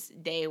won, because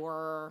they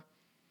were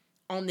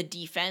on the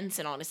defense.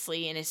 And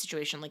honestly, in a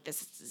situation like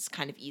this, it's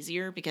kind of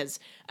easier because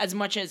as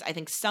much as I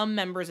think some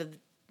members of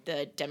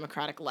the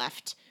Democratic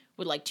left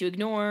would like to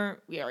ignore,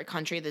 we are a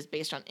country that's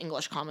based on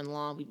English common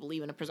law. We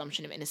believe in a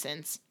presumption of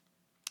innocence.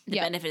 The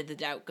benefit of the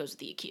doubt goes with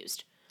the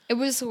accused. It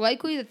was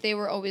likely that they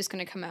were always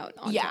going to come out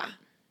on top.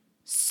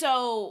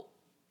 So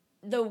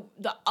the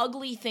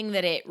ugly thing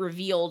that it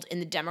revealed in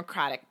the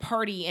Democratic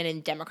Party and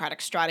in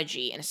Democratic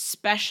strategy, and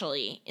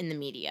especially in the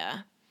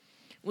media,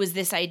 was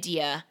this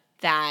idea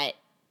that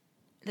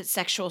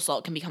sexual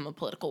assault can become a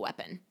political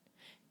weapon.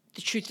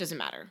 The truth doesn't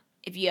matter.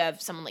 If you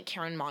have someone like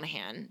Karen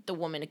Monahan, the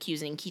woman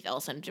accusing Keith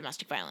Ellison of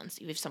domestic violence,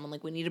 you have someone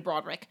like Juanita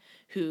Broaddrick,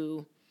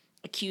 who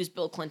accused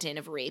Bill Clinton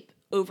of rape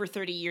over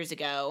 30 years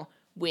ago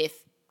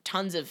with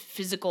tons of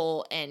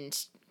physical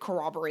and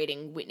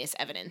corroborating witness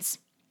evidence,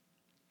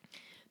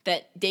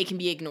 that they can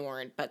be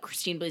ignored, but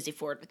Christine Blasey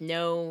Ford, with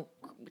no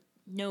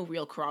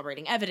real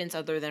corroborating evidence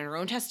other than her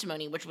own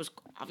testimony, which was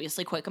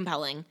obviously quite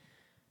compelling,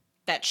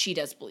 that she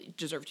does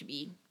deserve to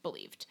be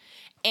believed.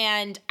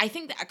 And I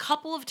think that a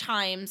couple of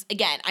times,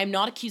 again, I'm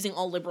not accusing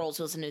all liberals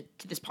who listen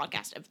to this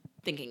podcast of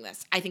thinking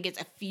this. I think it's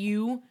a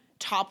few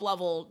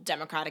top-level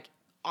Democratic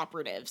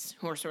operatives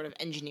who are sort of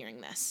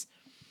engineering this.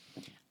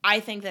 I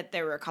think that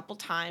there were a couple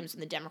times when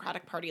the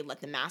Democratic Party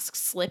let the mask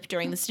slip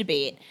during this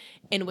debate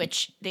in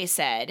which they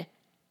said,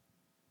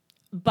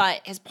 but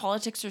his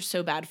politics are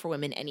so bad for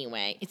women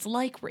anyway, it's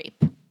like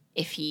rape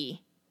if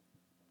he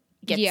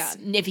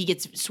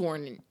gets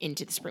sworn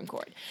into the Supreme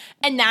Court.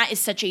 And that is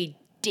such a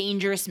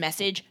dangerous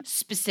message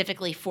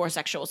specifically for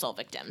sexual assault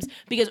victims.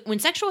 Because when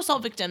sexual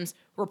assault victims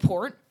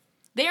report,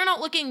 they are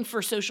not looking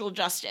for social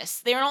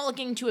justice. They are not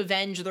looking to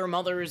avenge their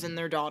mothers and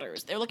their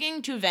daughters. They're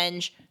looking to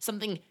avenge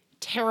something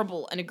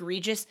terrible and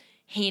egregious,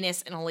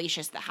 heinous, and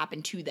hellacious that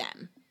happened to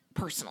them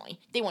personally.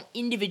 They want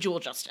individual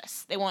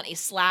justice. They want a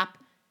slap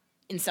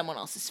in someone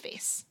else's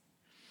face.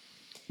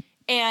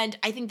 And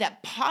I think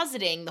that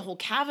positing the whole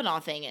Kavanaugh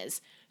thing is,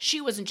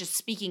 she wasn't just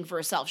speaking for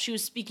herself. She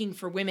was speaking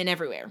for women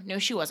everywhere. No,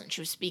 she wasn't. She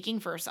was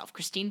speaking for herself.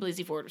 Christine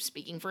Blasey Ford was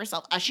speaking for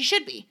herself, as she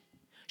should be.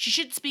 She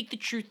should speak the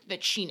truth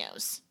that she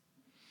knows.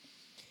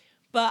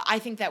 But I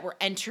think that we're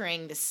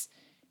entering this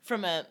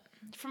from a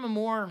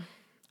more,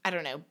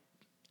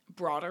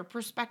 broader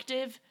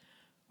perspective.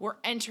 We're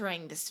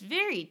entering this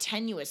very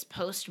tenuous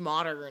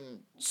postmodern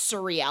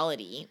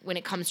surreality when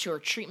it comes to our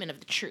treatment of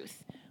the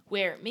truth,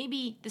 where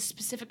maybe the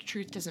specific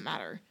truth doesn't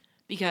matter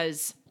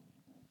because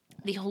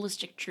the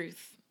holistic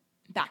truth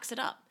backs it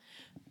up.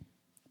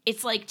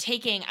 It's like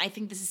I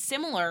think this is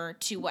similar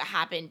to what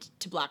happened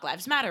to Black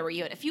Lives Matter, where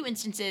you had a few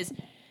instances,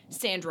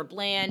 Sandra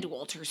Bland,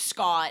 Walter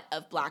Scott,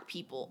 of Black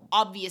people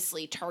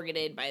obviously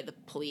targeted by the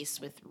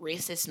police with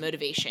racist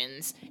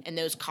motivations, and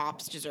those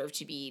cops deserve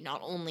to be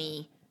not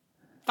only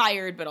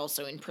fired but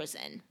also in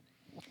prison.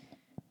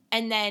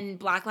 And then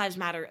Black Lives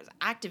Matter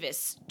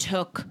activists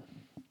took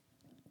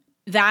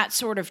that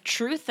sort of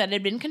truth that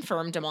had been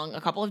confirmed among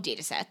a couple of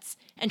data sets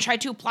and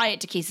tried to apply it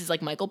to cases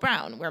like Michael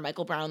Brown, where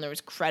Michael Brown, there was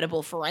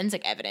credible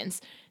forensic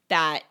evidence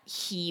that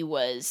he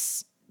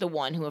was the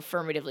one who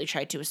affirmatively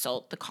tried to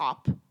assault the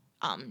cop,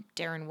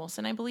 Darren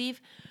Wilson, I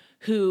believe,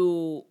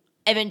 who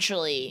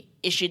eventually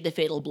issued the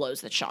fatal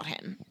blows that shot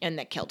him and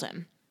that killed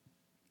him.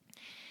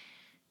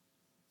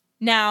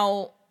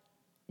 Now,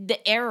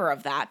 the error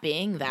of that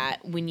being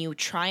that when you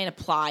try and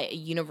apply a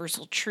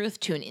universal truth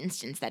to an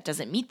instance that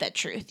doesn't meet that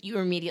truth,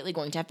 you're immediately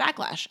going to have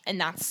backlash. And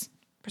that's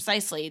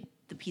precisely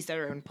the piece that I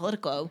wrote in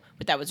Politico,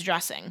 what that was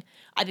addressing.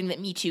 I think that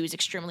Me Too is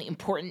extremely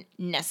important,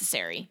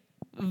 necessary,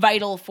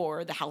 vital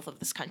for the health of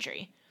this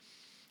country.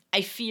 I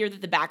fear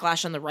that the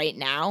backlash on the right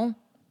now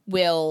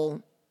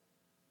will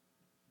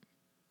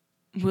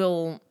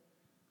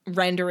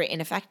render it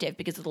ineffective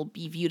because it'll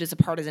be viewed as a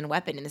partisan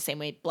weapon in the same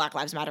way Black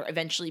Lives Matter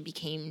eventually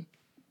became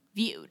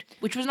viewed,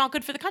 which was not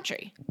good for the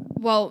country.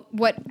 Well,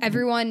 what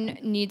everyone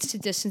needs to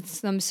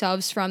distance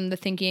themselves from the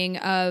thinking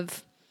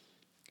of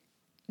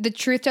the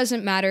truth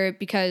doesn't matter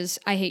because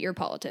I hate your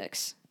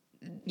politics.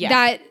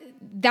 Yeah.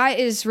 That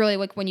is really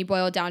like when you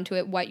boil it down to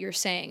it, what you're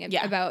saying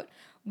about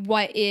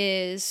what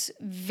is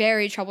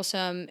very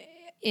troublesome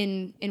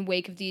in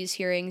wake of these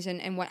hearings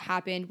and what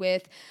happened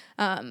with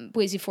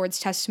Blasey Ford's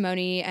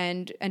testimony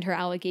and her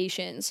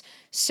allegations.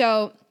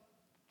 So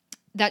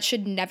that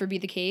should never be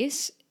the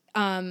case.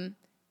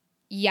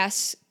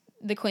 Yes,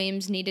 the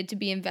claims needed to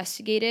be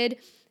investigated.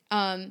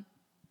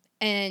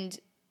 And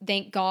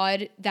thank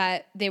God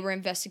that they were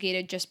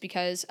investigated just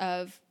because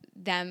of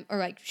them, or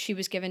like she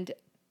was given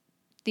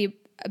the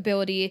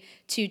ability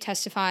to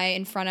testify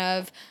in front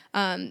of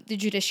the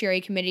Judiciary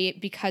Committee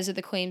because of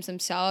the claims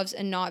themselves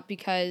and not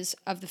because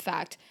of the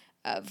fact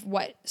of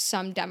what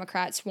some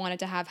Democrats wanted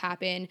to have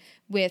happen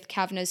with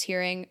Kavanaugh's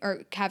hearing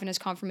or Kavanaugh's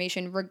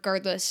confirmation,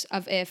 regardless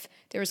of if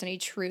there was any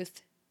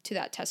truth to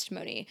that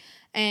testimony.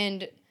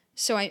 And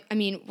so, I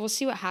mean, we'll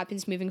see what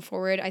happens moving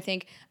forward. I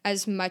think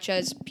as much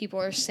as people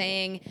are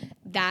saying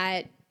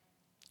that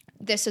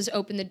this has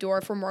opened the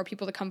door for more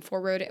people to come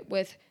forward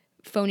with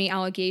phony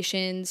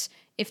allegations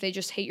if they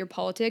just hate your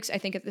politics, I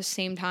think at the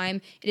same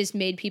time, it has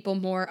made people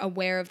more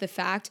aware of the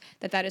fact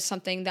that that is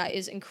something that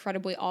is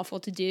incredibly awful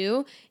to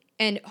do.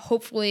 And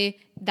hopefully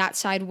that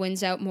side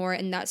wins out more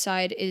and that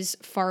side is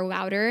far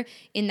louder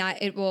in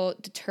that it will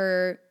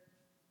deter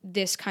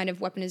this kind of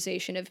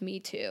weaponization of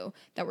Me Too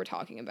that we're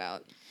talking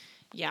about.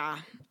 Yeah,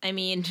 I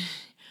mean,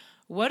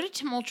 what a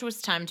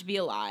tumultuous time to be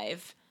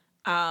alive.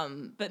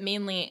 But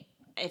mainly,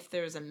 if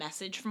there's a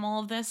message from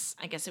all of this,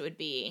 I guess it would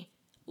be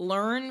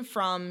learn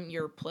from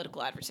your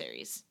political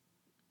adversaries.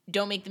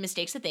 Don't make the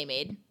mistakes that they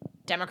made.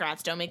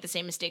 Democrats, don't make the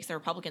same mistakes the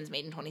Republicans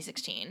made in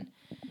 2016.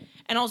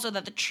 And also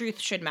that the truth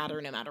should matter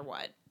no matter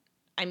what.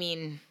 I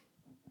mean,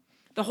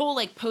 the whole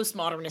like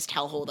postmodernist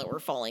hellhole that we're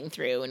falling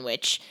through, in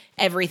which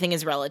everything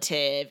is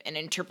relative and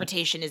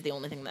interpretation is the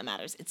only thing that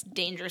matters. It's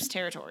dangerous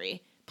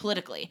territory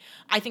politically.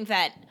 I think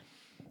that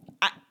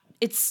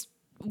it's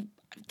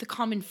the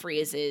common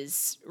phrase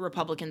is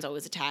Republicans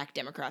always attack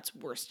Democrats'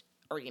 worst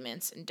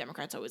arguments, and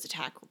Democrats always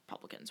attack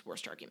Republicans'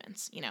 worst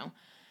arguments, you know?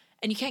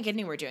 And you can't get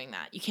anywhere doing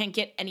that. You can't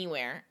get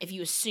anywhere if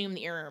you assume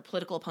that your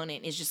political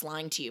opponent is just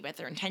lying to you about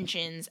their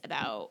intentions,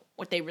 about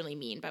what they really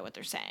mean by what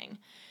they're saying.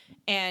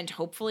 And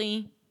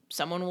hopefully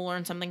someone will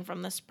learn something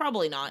from this.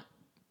 Probably not.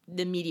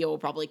 The media will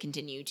probably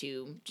continue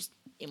to just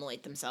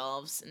immolate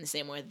themselves in the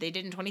same way that they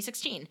did in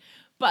 2016.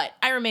 But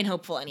I remain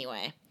hopeful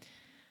anyway.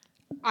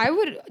 I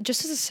would,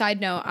 just as a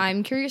side note,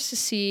 I'm curious to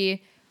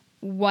see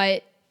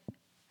what,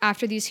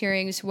 after these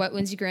hearings, what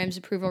Lindsey Graham's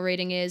approval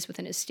rating is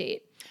within his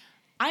state.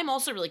 I'm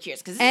also really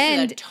curious because this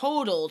is a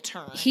total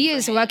turn. He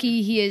is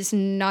lucky he is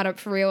not up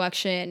for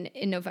re-election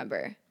in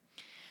November.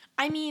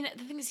 I mean,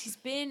 the thing is, he's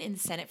been in the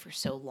Senate for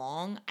so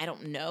long. I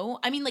don't know.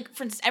 I mean, like,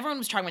 for instance, everyone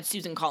was talking about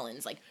Susan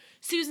Collins. Like,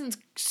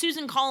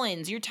 Susan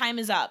Collins, your time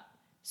is up.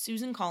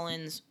 Susan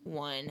Collins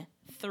won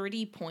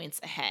 30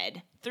 points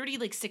ahead,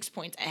 6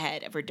 points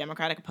ahead of her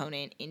Democratic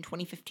opponent in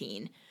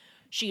 2015.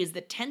 She is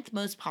the 10th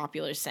most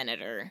popular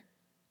senator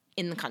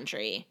in the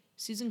country.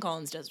 Susan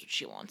Collins does what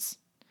she wants.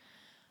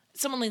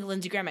 Someone like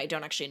Lindsey Graham I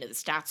don't actually know the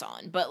stats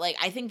on, but, like,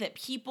 I think that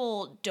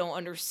people don't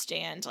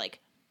understand, like,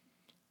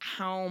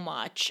 how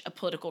much a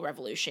political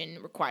revolution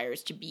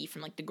requires to be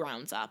from, like, the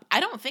grounds up. I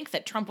don't think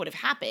that Trump would have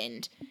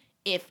happened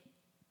if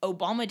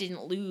Obama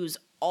didn't lose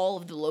all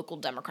of the local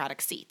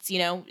Democratic seats. You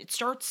know, it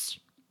starts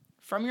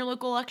from your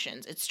local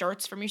elections. It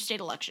starts from your state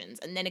elections,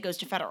 and then it goes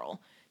to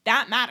federal.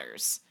 That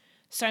matters.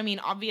 So, I mean,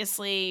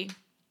 obviously,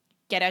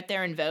 get out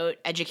there and vote,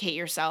 educate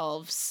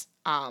yourselves,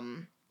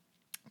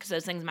 because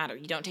those things matter.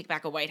 You don't take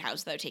back a White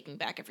House without taking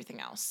back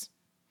everything else.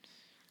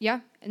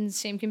 Yeah, and the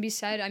same can be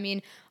said. I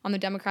mean, on the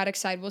Democratic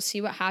side, we'll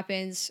see what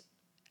happens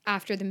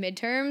after the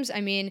midterms. I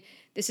mean,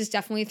 this has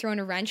definitely thrown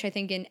a wrench, I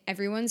think, in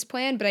everyone's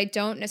plan, but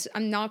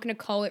I'm not going to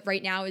call it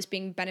right now as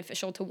being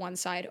beneficial to one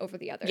side over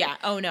the other. Yeah,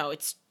 oh no,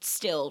 it's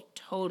still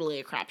totally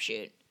a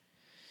crapshoot.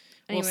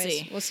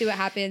 Anyways, we'll see what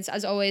happens.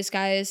 As always,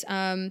 guys,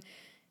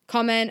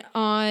 comment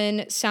on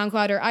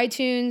SoundCloud or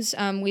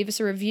iTunes, leave us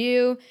a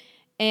review,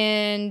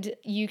 and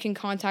you can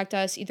contact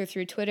us either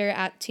through Twitter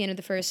at Tiana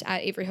the First,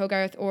 at Avery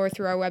Hogarth, or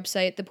through our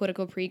website,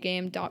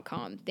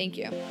 thepoliticalpregame.com. Thank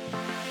you.